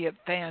to be at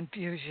Fan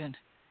Fusion?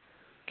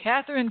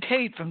 Catherine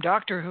Tate from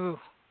Doctor Who.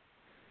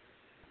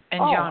 And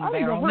John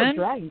Barrowman.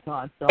 Dragon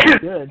Con, so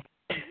good.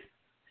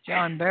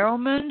 John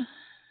Barrowman.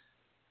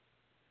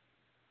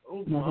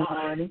 Oh,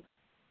 my.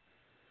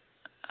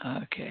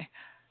 Okay.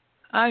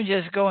 I'm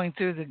just going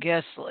through the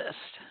guest list.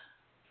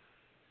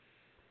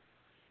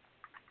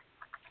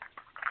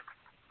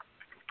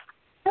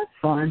 That's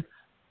fun.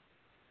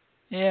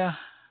 Yeah.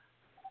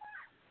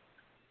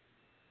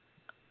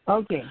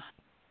 Okay.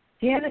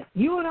 Janet,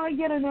 you and I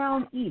get a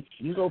noun each.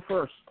 You go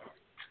first.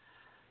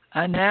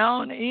 A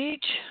noun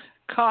each?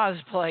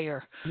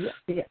 Cosplayer.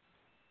 Yeah.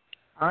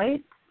 All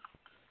right?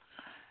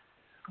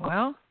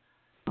 Well?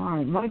 All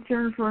right, my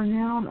turn for a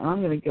noun.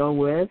 I'm going to go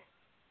with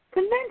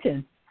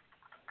convention.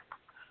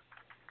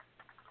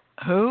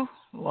 Who?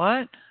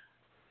 What?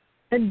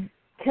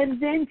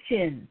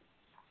 Convention.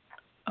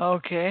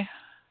 Okay.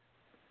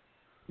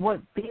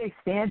 What, Phoenix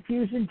Fan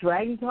Fusion,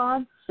 Dragon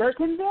Con? They're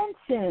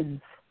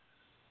conventions.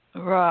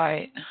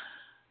 Right.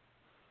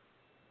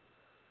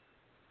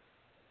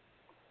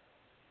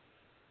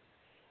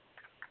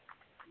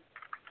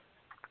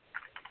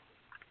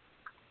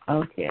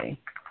 Okay.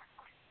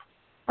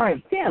 All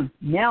right, Tim,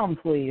 noun,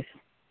 please.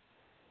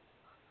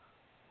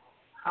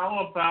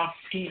 How about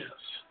penis?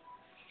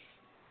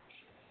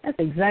 That's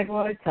exactly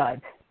what I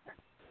typed.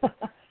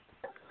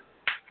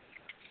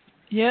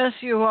 Yes,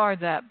 you are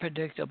that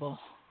predictable.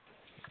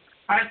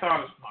 I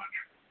thought as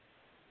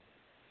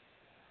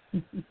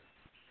much.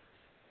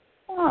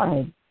 All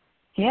right.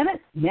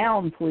 Janet,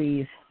 noun,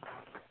 please.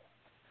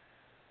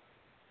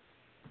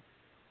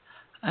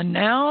 A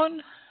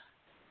noun?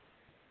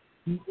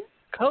 Mm-hmm.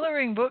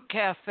 Coloring Book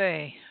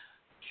Cafe,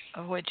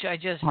 of which I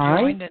just All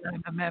joined right. and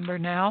I'm a member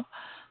now.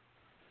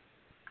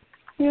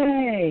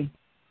 Yay.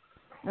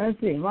 Let's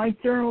see. My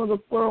turn with a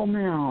plural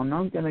noun.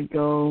 I'm going to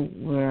go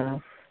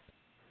with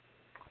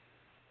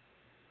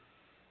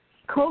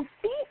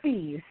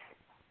Covfefes.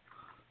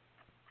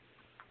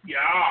 Yeah,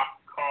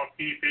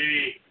 coffee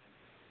bee.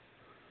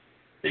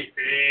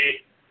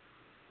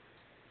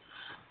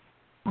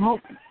 Oh.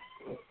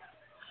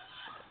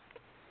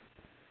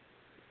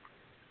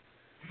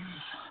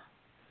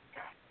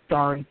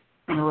 Sorry,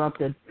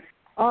 interrupted.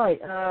 All right,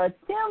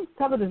 Tim,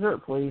 have a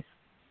dessert, please.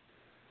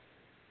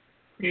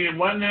 You need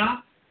what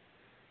now?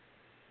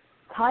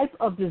 Type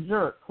of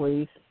dessert,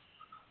 please.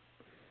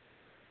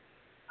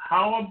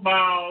 How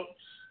about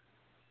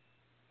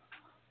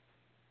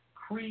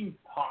cream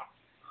puff?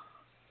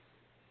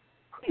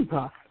 Cream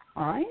puff.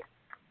 All right.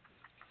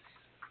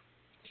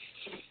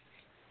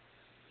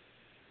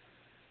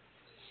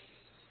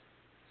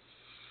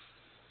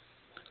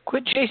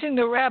 Quit chasing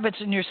the rabbits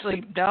in your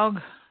sleep, dog.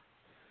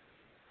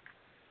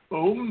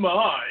 Oh,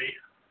 my.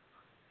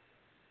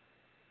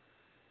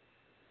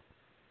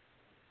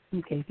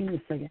 Okay, give me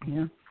a second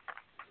here.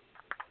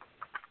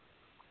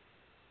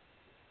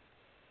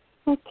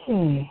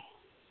 Okay.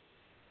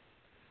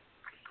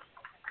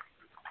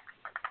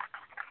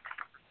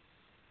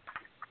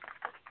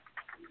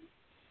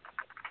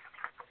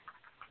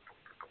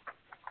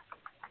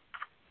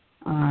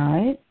 All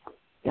right.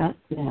 Got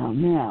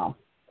down now.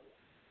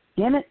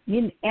 Janet,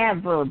 you need an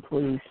adverb,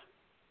 please.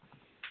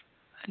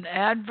 An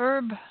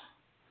adverb?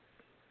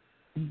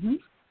 Mm-hmm.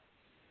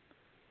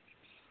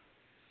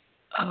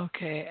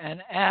 Okay,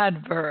 an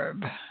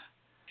adverb.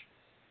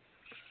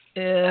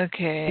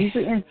 Okay.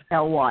 Usually ends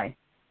L-Y.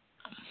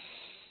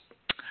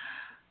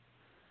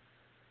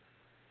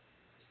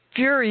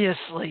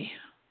 Furiously.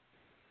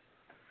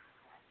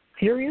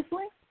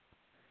 Furiously?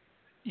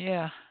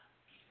 Yeah.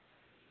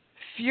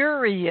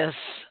 Furiously.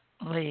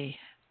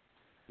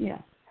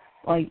 Yeah.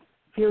 Like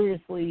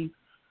furiously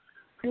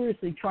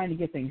trying to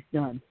get things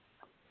done.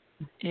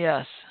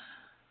 Yes.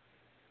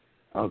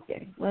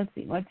 Okay, let's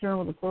see. My turn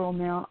with a plural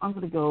noun. I'm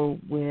going to go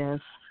with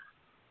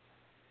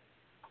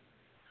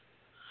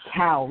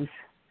cows.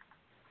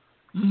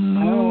 Moo.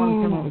 I don't want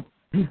to come up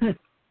with...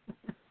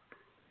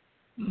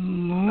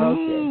 Moo.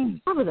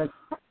 Okay. How about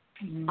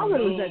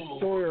that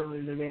story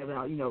earlier today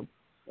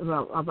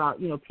about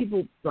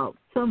people, about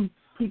some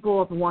people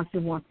up in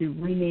Washington want to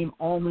rename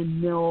almond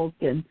milk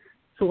and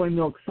soy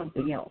milk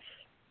something else.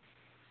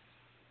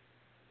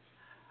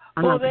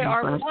 Well, they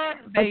are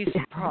plant-based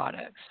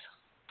products.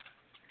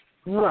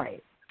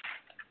 Right.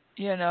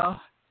 you know.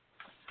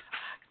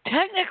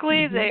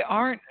 Technically, they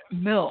aren't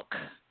milk.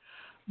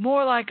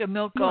 More like a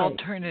milk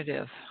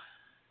alternative.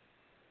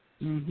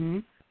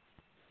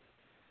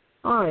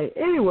 All right.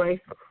 Anyway,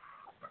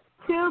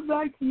 Tim,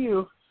 back to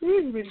you.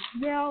 Leave me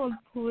now,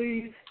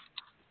 please.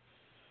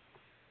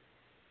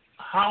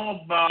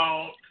 How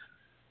about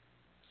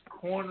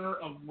corner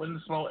of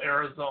Winslow,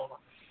 Arizona?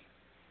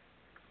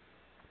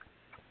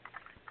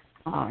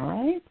 All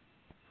right.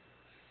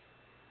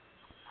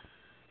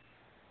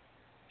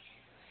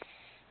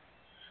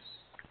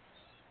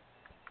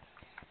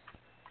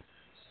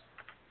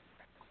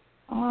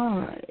 All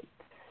right.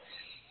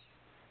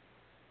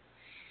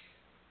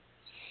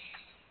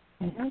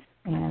 S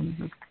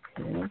and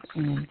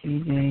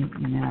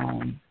GJ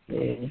noun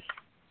is.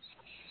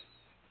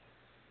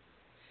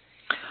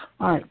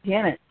 All right,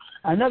 Janet.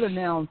 Another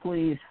noun,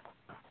 please.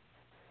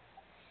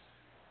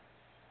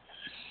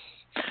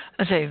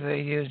 I say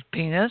we use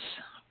penis.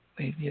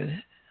 We've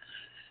used.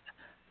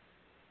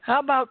 How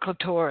about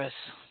clitoris?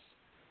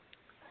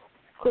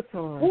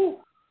 Clitoris. Ooh.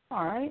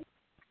 All right.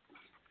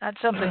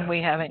 That's something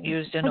we haven't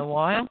used in a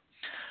while.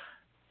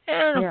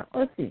 And yeah,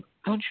 let's see.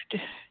 Don't you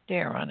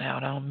dare run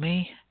out on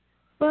me.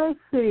 Let's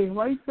see.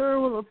 Right there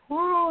with a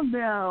plural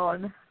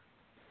noun.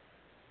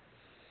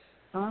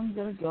 I'm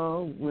going to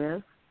go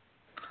with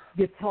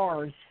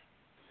guitars.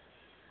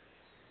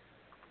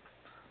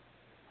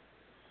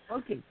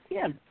 Okay,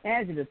 Tim,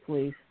 adjective,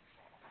 please.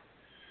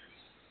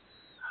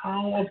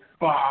 How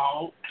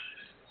about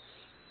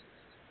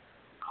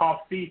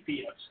coffee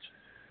feast?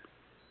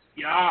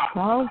 Yeah,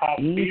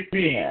 coffee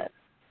feast.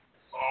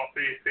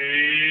 Coffee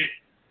feast.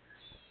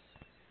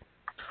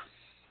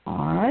 All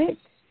right.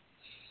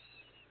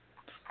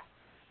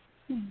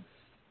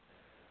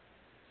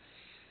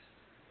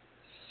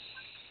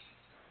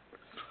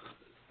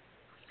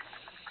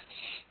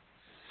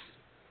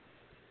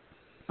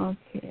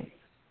 Okay.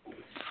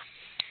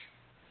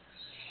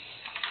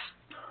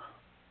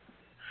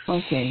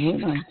 Okay,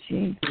 waiting on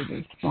Jane to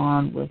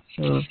respond with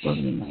her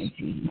voting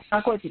IG.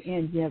 Not quite the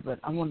end yet, but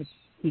I want to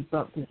keep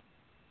up this.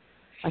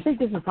 I think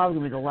this is probably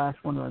going to be the last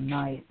one of the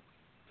night.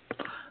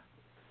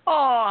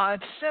 Oh,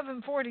 it's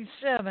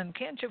 7:47.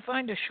 Can't you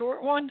find a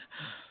short one?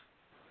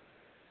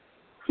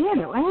 Yeah,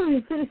 no, I haven't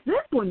even finished this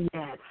one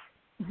yet.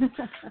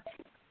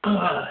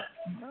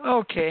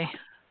 Okay.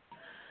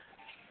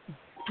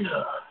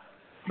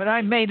 But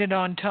I made it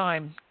on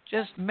time.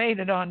 Just made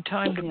it on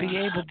time to be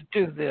able to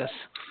do this.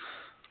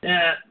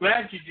 Yeah,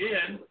 glad you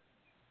did.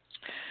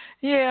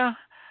 Yeah,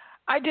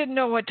 I didn't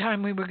know what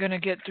time we were going to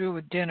get through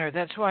with dinner.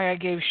 That's why I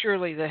gave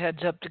Shirley the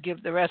heads up to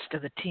give the rest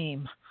of the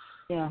team.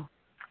 Yeah.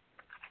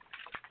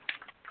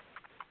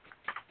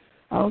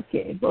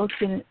 Okay, both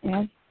going to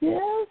ask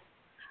this.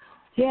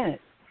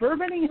 Janet,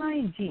 verb ending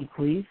in ing,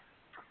 please.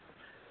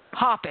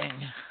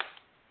 Hopping.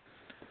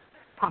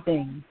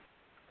 Popping.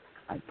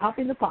 Like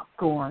popping the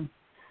popcorn.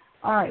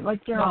 All right,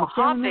 like you're on the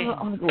hopping.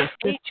 I'm going to go with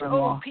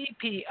sister-in-law.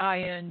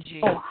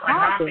 Hopping. Oh,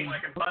 hopping.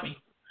 Like a bunny.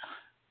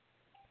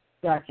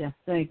 Gotcha.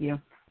 Thank you.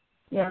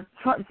 Yeah,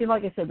 see,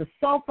 like I said, the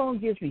cell phone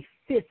gives me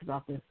fits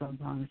about this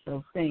sometimes,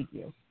 so thank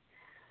you.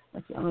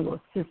 Let's see, I'm going to go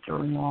with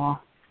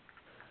sister-in-law.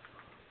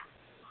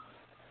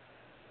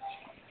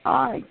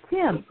 All right,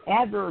 Tim,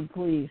 adverb,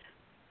 please.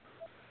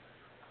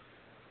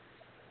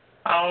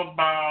 How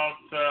about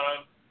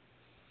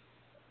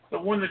the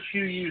one that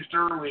you used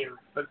earlier,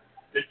 but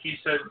that you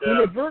said...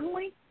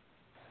 Inadvertently?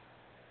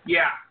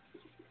 Yeah.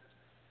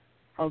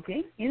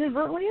 Okay,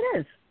 inadvertently it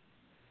is.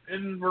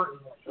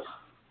 Inadvertently.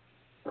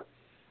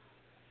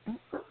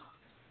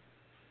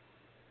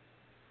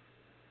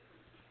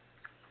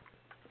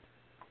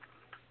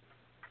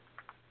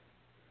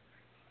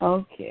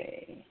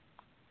 Okay.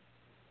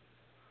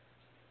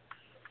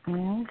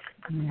 As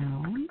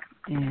noun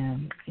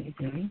and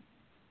JJ.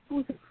 What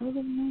was it? Verb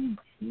ending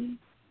in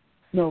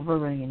No,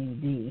 verb ending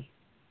in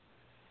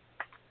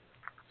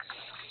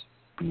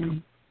ED.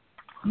 And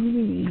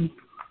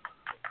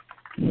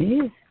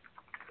it is.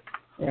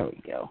 There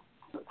we go.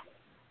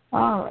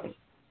 All right.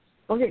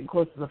 We're getting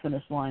close to the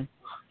finish line.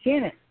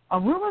 Janet, a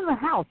room in the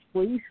house,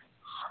 please.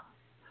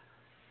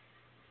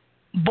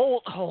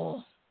 Bolt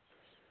hole,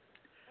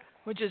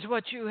 which is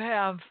what you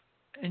have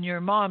in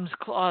your mom's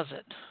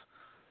closet.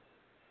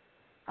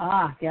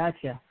 Ah,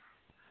 gotcha.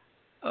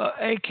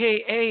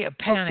 A.K.A. a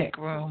panic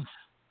room.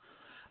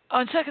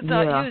 On second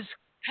thought, use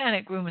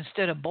panic room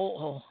instead of bolt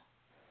hole.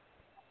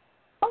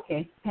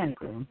 Okay,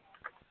 panic room.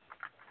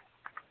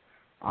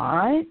 All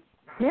right.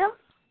 Tim?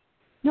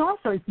 No, I'm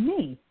sorry, it's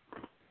me.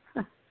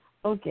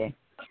 Okay.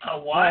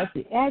 What?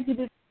 The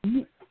adjective.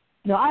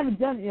 No, I haven't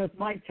done it. It's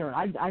my turn.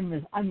 I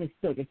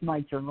mistook. It's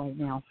my turn right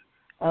now.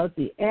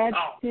 The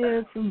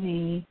adjective for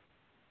me.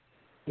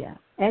 Yeah,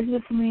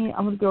 adjective for me.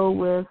 I'm gonna go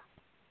with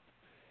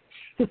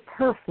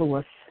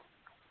superfluous.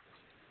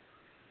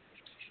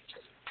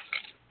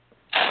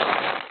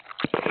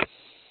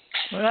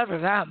 Whatever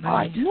that means. All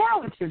right,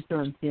 now it's your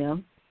turn,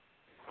 Tim.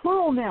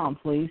 Plural noun,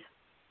 please.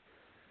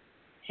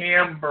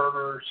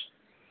 Hamburgers.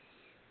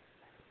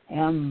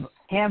 Hamburgers.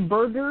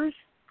 HAMBERGERS.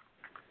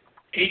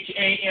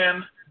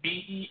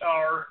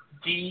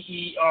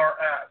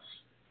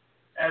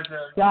 as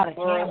a Got it.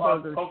 plural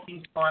of Hamburgers.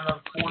 poking fun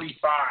of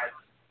 45.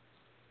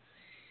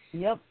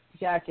 Yep,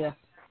 gotcha.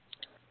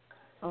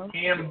 Okay.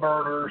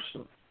 Hamburgers.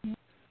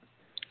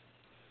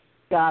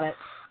 Got it.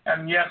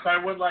 And yes, I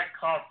would like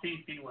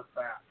coffee with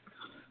that.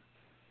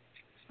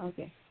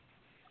 Okay.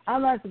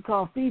 I'd like to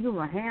call Phoebe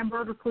a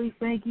hamburger, please.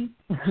 Thank you.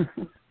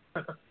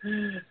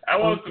 I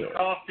want some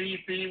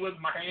coffee with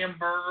my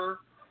hamburger.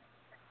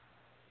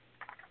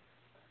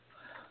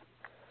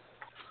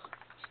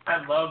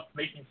 I love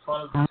making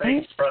fun of the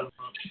fake president.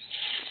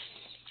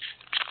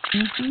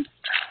 Mm-hmm.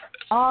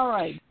 All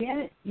right,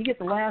 Janet, you get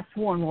the last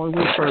one while we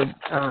wait for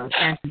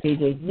Ask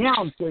JJ.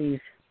 Noun, please.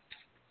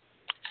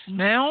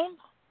 Noun?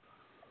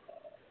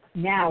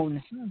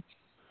 Noun.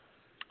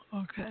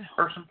 Okay.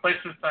 Person, place,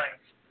 or thing.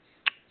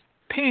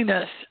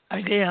 Penis,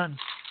 again.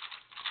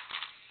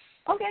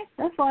 Okay,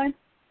 that's fine.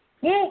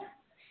 Woo!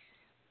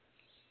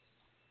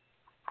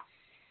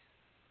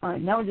 All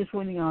right, now we're just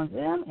waiting on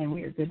them, and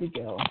we are good to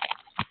go.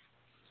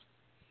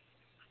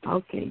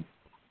 Okay.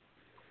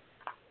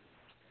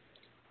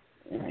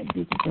 And I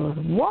did those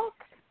walk.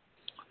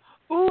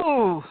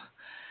 Ooh,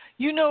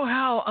 you know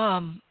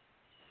how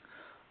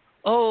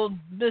old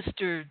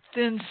Mr.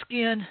 Thin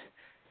Skin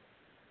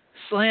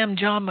slammed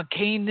John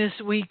McCain this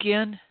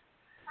weekend?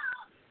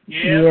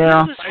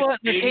 Yeah. This is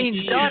what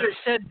McCain's daughter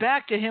said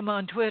back to him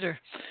on Twitter.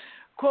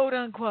 Quote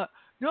unquote,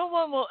 "No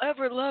one will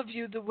ever love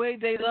you the way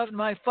they loved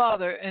my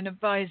father," and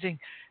advising,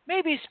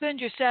 maybe spend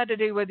your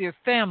Saturday with your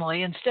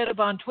family instead of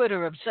on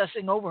Twitter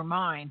obsessing over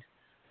mine.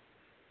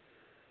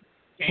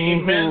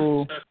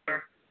 Amen,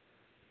 sister.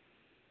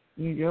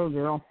 You go,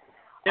 girl.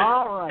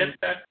 All right. Hit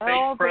that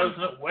fake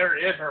president where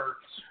it hurts.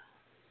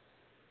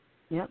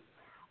 Yep.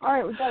 All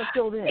right, we got it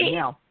filled in.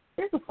 Now,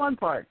 here's the fun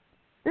part.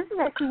 This is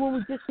actually what we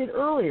just did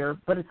earlier,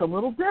 but it's a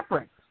little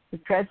different. The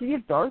tragedy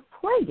of Darth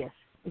Plagueis.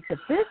 Except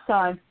this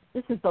time,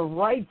 this is the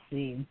right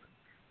scene.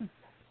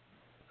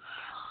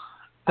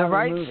 The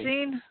right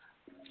scene?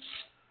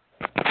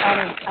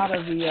 Out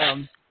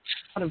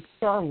of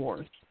Star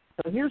Wars.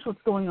 So here's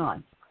what's going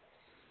on.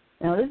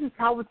 Now, this is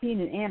Palpatine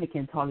and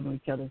Anakin talking to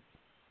each other.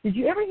 Did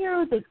you ever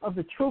hear of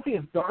the trophy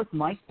of Darth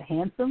Mike the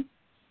Handsome?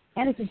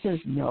 Anakin says,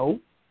 no.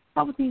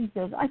 Palpatine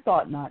says, I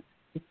thought not.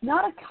 It's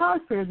not a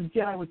cosplayer, the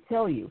Jedi would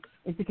tell you.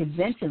 It's a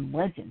convention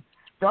legend.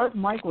 Darth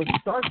Mike was the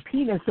dark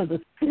penis of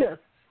the Sith.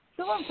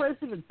 So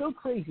impressive and so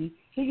crazy,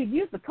 he could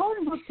use the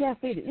Coloring Book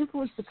Cafe to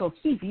influence the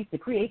Kofifis to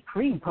create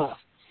cream puff.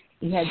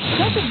 He had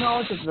such a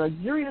knowledge of the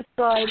luxurious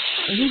side,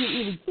 and he could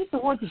even keep the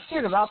ones he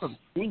cared about from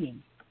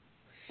singing.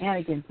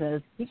 Anakin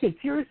says he could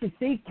furiously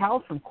save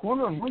cows from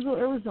corner of Winslow,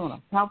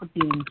 Arizona.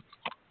 Palpatine.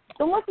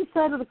 The lucky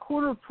side of the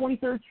corner of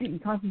 23rd Street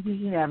and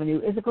Constitution Avenue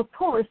is a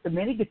clitoris of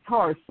many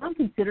guitars, some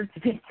considered to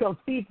be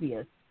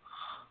Kofifis.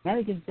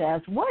 Anakin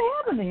says, what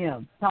happened to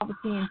him?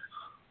 Palpatine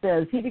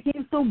says he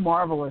became so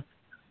marvelous.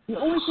 The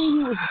only thing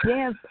he was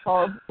danced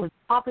of was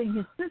popping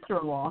his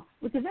sister-in-law,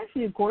 which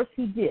eventually, of course,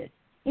 he did.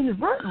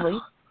 Inadvertently,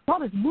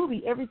 taught his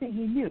movie everything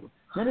he knew.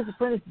 Then his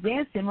apprentice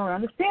danced him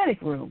around the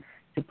static room.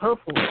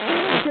 Superfluous.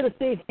 He could have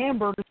saved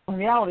hamburgers from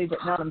reality, but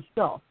not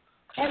himself.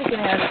 Anakin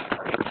asks,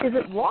 is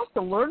it wrong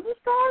to learn the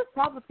stars?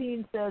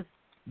 Palpatine says,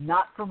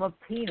 not from a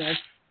penis.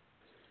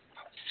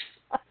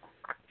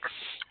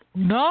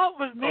 Not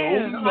with me.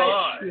 Oh,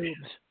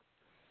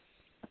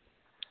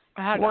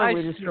 my. Why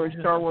we destroyed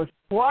Star Wars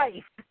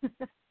twice?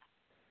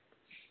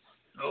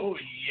 Oh,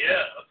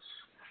 yes.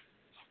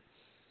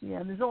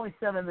 Yeah, there's only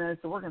 7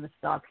 minutes, so we're going to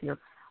stop here.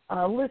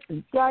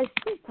 Listen, guys,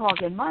 keep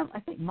talking. I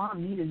think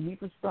Mom needed me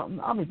for something.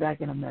 I'll be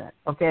back in a minute,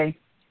 okay?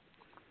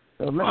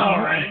 So let me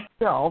mute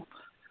myself.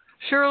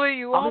 Shirley,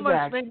 you I'll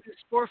almost made this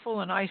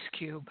sportful an ice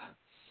cube.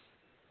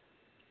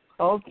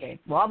 Okay.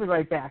 Well, I'll be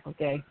right back,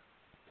 okay?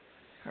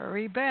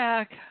 Hurry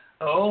back.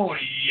 Oh,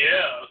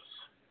 yes.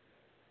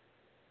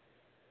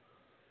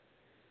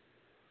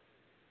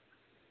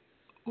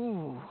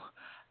 Ooh.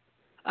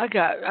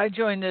 I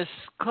joined this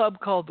club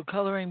called the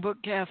Coloring Book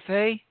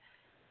Cafe,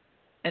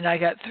 and I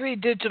got 3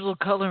 digital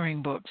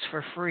coloring books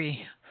for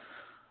free.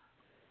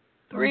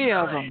 3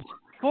 of them.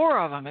 4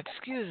 of them,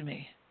 excuse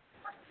me.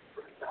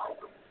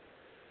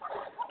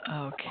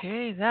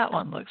 Okay, that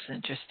one looks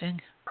interesting.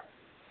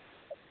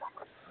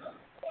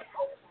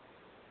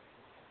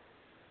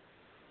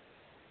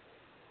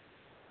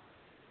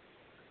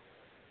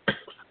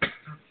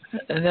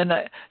 And then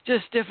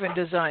just different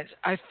designs.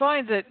 I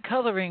find that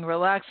coloring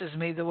relaxes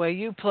me the way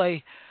you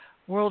play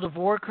World of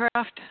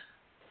Warcraft.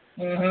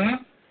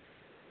 Mm-hmm.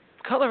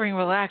 Coloring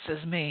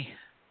relaxes me.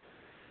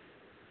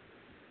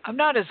 I'm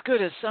not as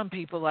good as some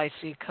people I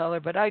see color,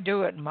 but I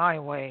do it my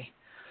way.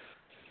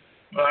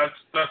 Well,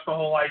 that's the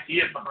whole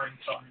idea behind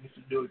something, is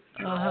to do it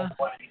your own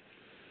way.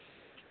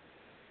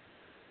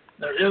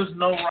 There is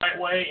no right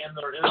way and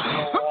there is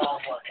no wrong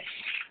way.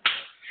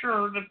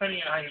 Sure,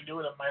 depending on how you do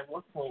it, it might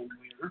look a little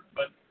weird,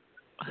 but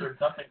there's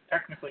nothing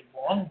technically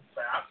wrong with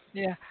that.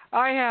 Yeah,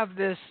 I have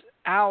this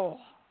owl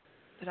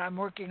that I'm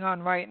working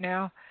on right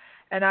now,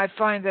 and I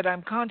find that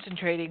I'm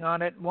concentrating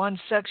on it one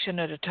section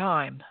at a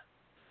time.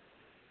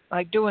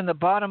 Like doing the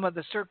bottom of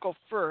the circle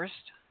first,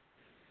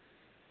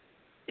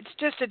 it's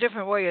just a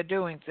different way of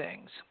doing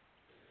things.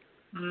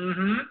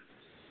 Mm-hmm.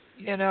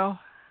 You know?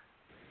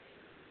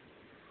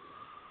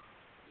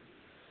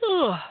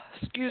 Oh,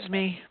 excuse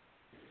me.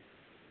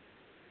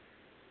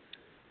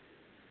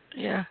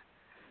 Yeah.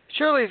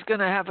 Shirley's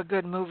going to have a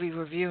good movie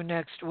review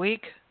next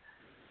week.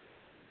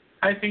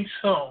 I think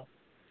so.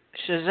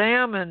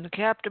 Shazam and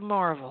Captain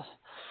Marvel.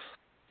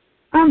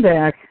 I'm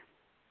back.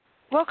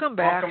 Welcome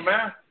back. Welcome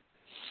back.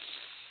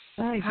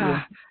 Thank you.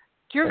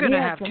 You're But going to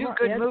yeah, have two tomorrow-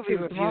 good yeah, movie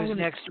true. Tomorrow I'm reviews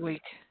gonna- next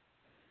week.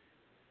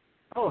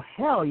 Oh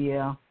hell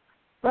yeah!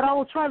 But I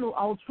will try to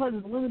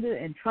limit it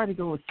and try to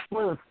go as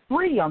spoiler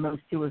free on those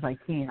two as I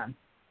can.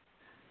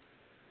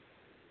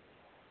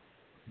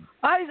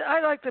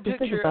 I like the Just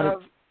think picture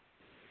about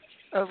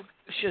of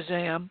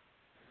Shazam.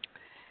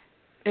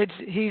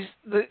 He's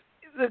the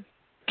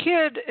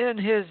kid in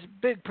his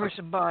big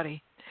person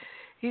body.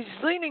 He's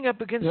leaning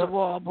up against the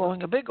wall,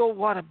 blowing a big old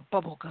wad of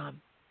bubble gum.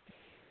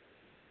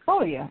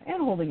 Oh yeah,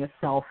 and holding a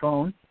cell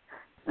phone.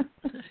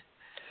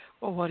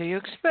 Well, what do you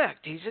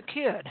expect? He's a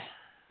kid.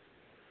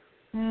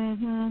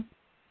 Mhm.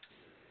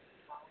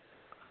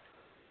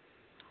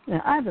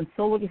 Yeah, I've been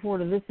so looking forward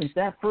to this since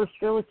that first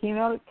trailer came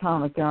out at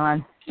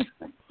Comic-Con.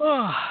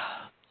 Oh,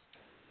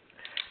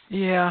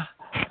 yeah.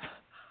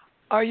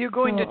 Are you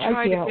going to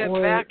try to get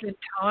back in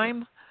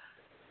time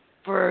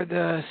for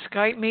the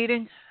Skype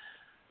meeting?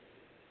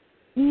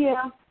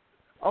 Yeah.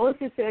 Oh, let's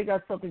just say I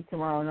got something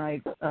tomorrow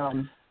night.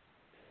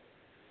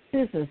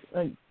 Business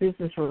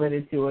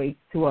related to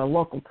our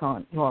local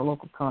con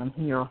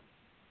here.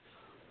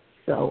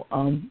 So,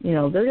 I'll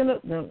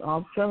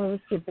try to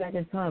get back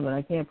in time, but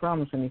I can't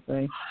promise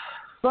anything.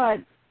 But,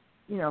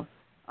 all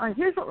right,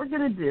 here's what we're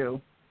gonna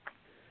do.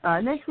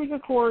 Next week,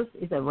 of course,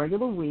 is a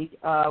regular week.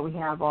 We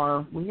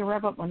can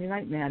wrap up Monday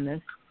Night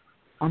Madness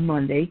on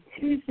Monday.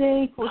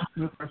 Tuesday, of course,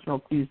 New Personal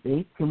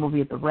Tuesday. Tim will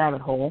be at the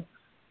Rabbit Hole.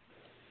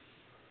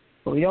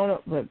 But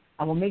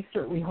I will make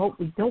sure. We don't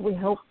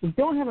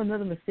have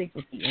another mistake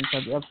with the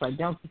Inside the Upside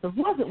Down, because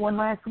there wasn't one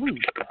last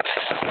week.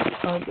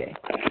 Okay.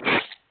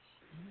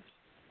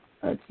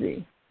 Let's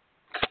see.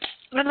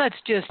 And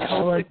let's just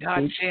hope the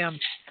goddamn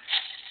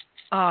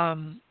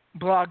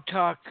Blog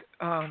Talk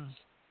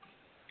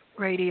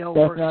radio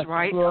works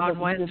right on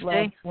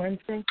Wednesday.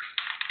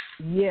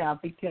 Yeah,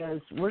 because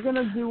we're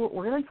gonna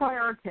try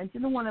our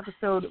attention to one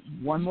episode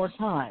one more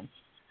time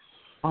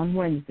on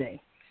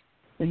Wednesday.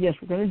 So yes,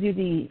 we're gonna do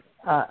the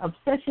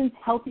obsessions,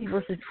 healthy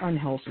versus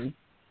unhealthy.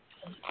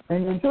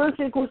 And then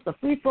Thursday, of course, the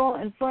free for all,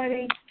 and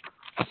Friday,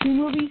 2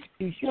 movies,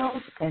 2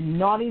 shows, and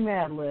naughty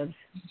Mad Libs.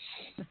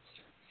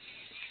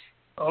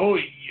 Oh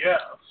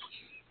yes.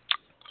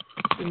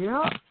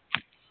 Yeah.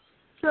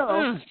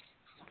 So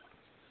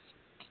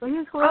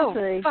here's what I'll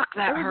say. Fuck,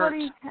 that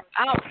everybody hurts.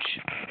 Ouch.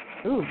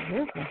 Ooh,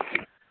 careful.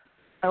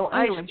 Oh,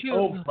 anyway, Ice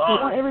Cube.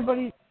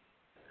 Everybody.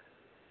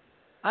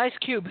 Ice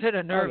Cube hit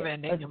a nerve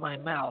ending in my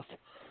mouth.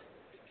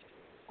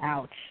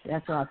 Ouch,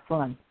 that's not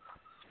fun.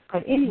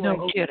 But anyway,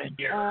 no kidding.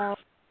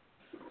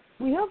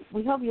 We hope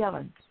you have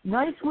a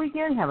nice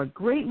weekend. Have a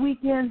great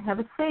weekend. Have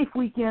a safe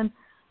weekend.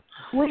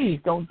 Please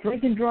don't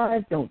drink and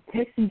drive. Don't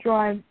text and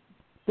drive.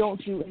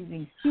 Don't do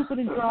anything stupid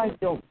and drive.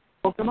 Don't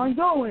Pokemon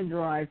Go and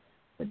drive.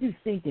 But do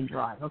think and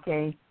drive,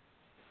 okay?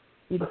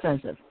 Be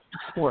defensive.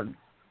 Important.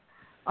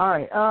 All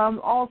right.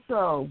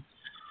 Also,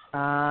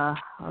 I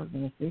was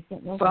going to say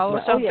something else. Follow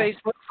us on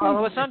Facebook.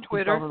 Follow us on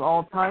Twitter. At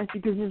all times,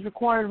 because it's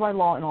required by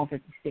law in all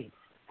 50 states.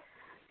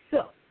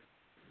 So,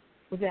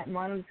 with that in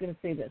mind, I'm just going to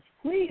say this.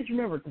 Please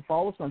remember to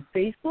follow us on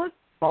Facebook,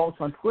 follow us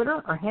on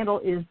Twitter. Our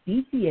handle is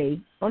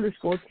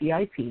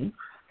DTA_TIP.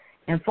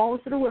 And follow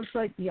us at our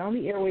website,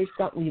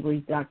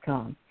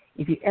 beyondtheairwaves.weebly.com.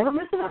 If you ever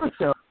miss an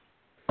episode,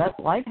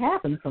 life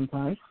happens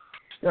sometimes,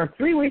 there are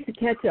 3 ways to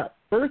catch up.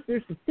 First,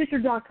 there's the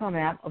Stitcher.com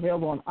app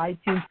available on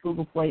iTunes,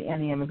 Google Play,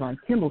 and the Amazon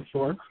Kindle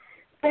store.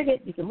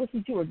 Second, you can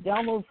listen to or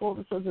download full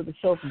episodes of the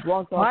show from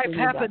blogtalkradio.com. Life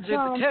happens if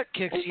the tech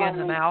kicks you in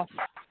the mouth.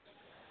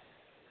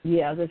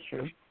 Yeah, that's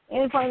true.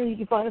 And finally, you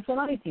can find us on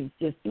iTunes.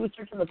 Just do a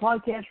search on the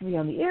podcast for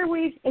Beyond the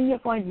Airwaves, and you'll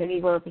find many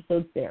of our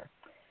episodes there.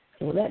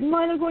 So with that in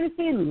mind, I'm going to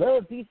say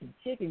love, peace, and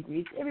chicken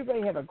grease.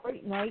 Everybody have a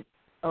great night,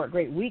 or a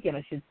great weekend,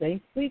 I should say.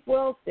 Sleep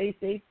well, stay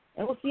safe,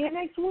 and we'll see you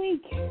next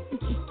week.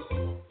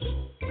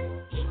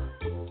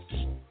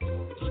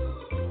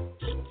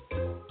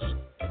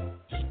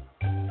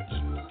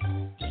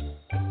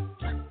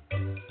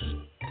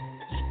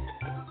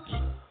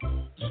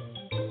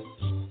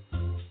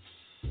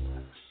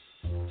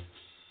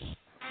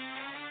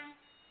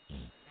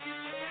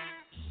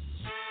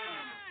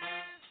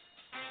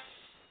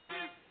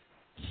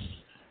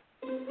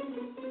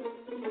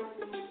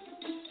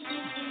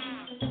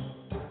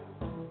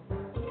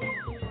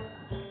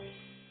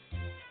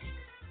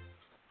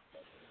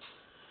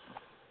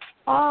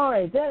 All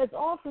right, that is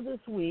all for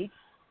this week.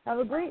 Have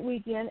a great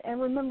weekend, and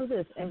remember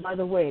this. And by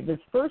the way, this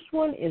first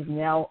one is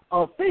now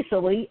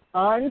officially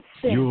uncensored.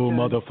 You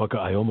motherfucker,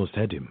 I almost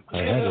had him.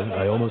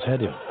 I almost had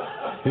him.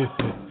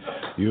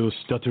 You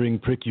stuttering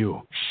prick,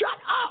 you. Shut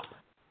up!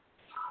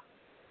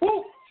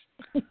 Woo!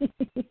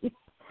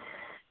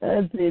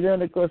 And see,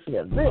 then, of course, we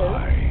have this.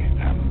 I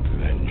am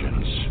vengeance.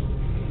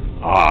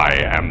 I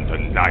am the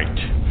night.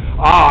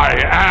 I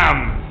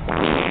am.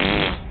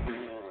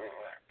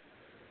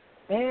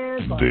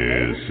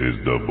 This is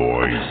the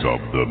voice of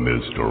the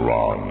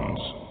Mysterons.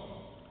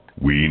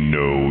 We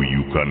know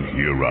you can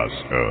hear us,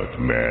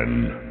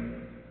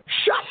 Earthmen.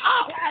 Shut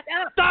up!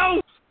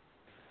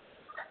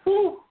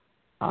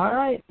 All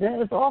right,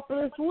 that is all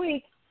for this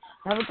week.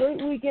 Have a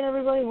great weekend,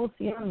 everybody. We'll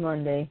see you on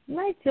Monday.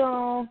 Night,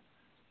 y'all.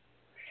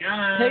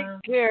 Jana.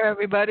 Take care,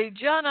 everybody.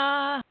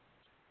 Jana.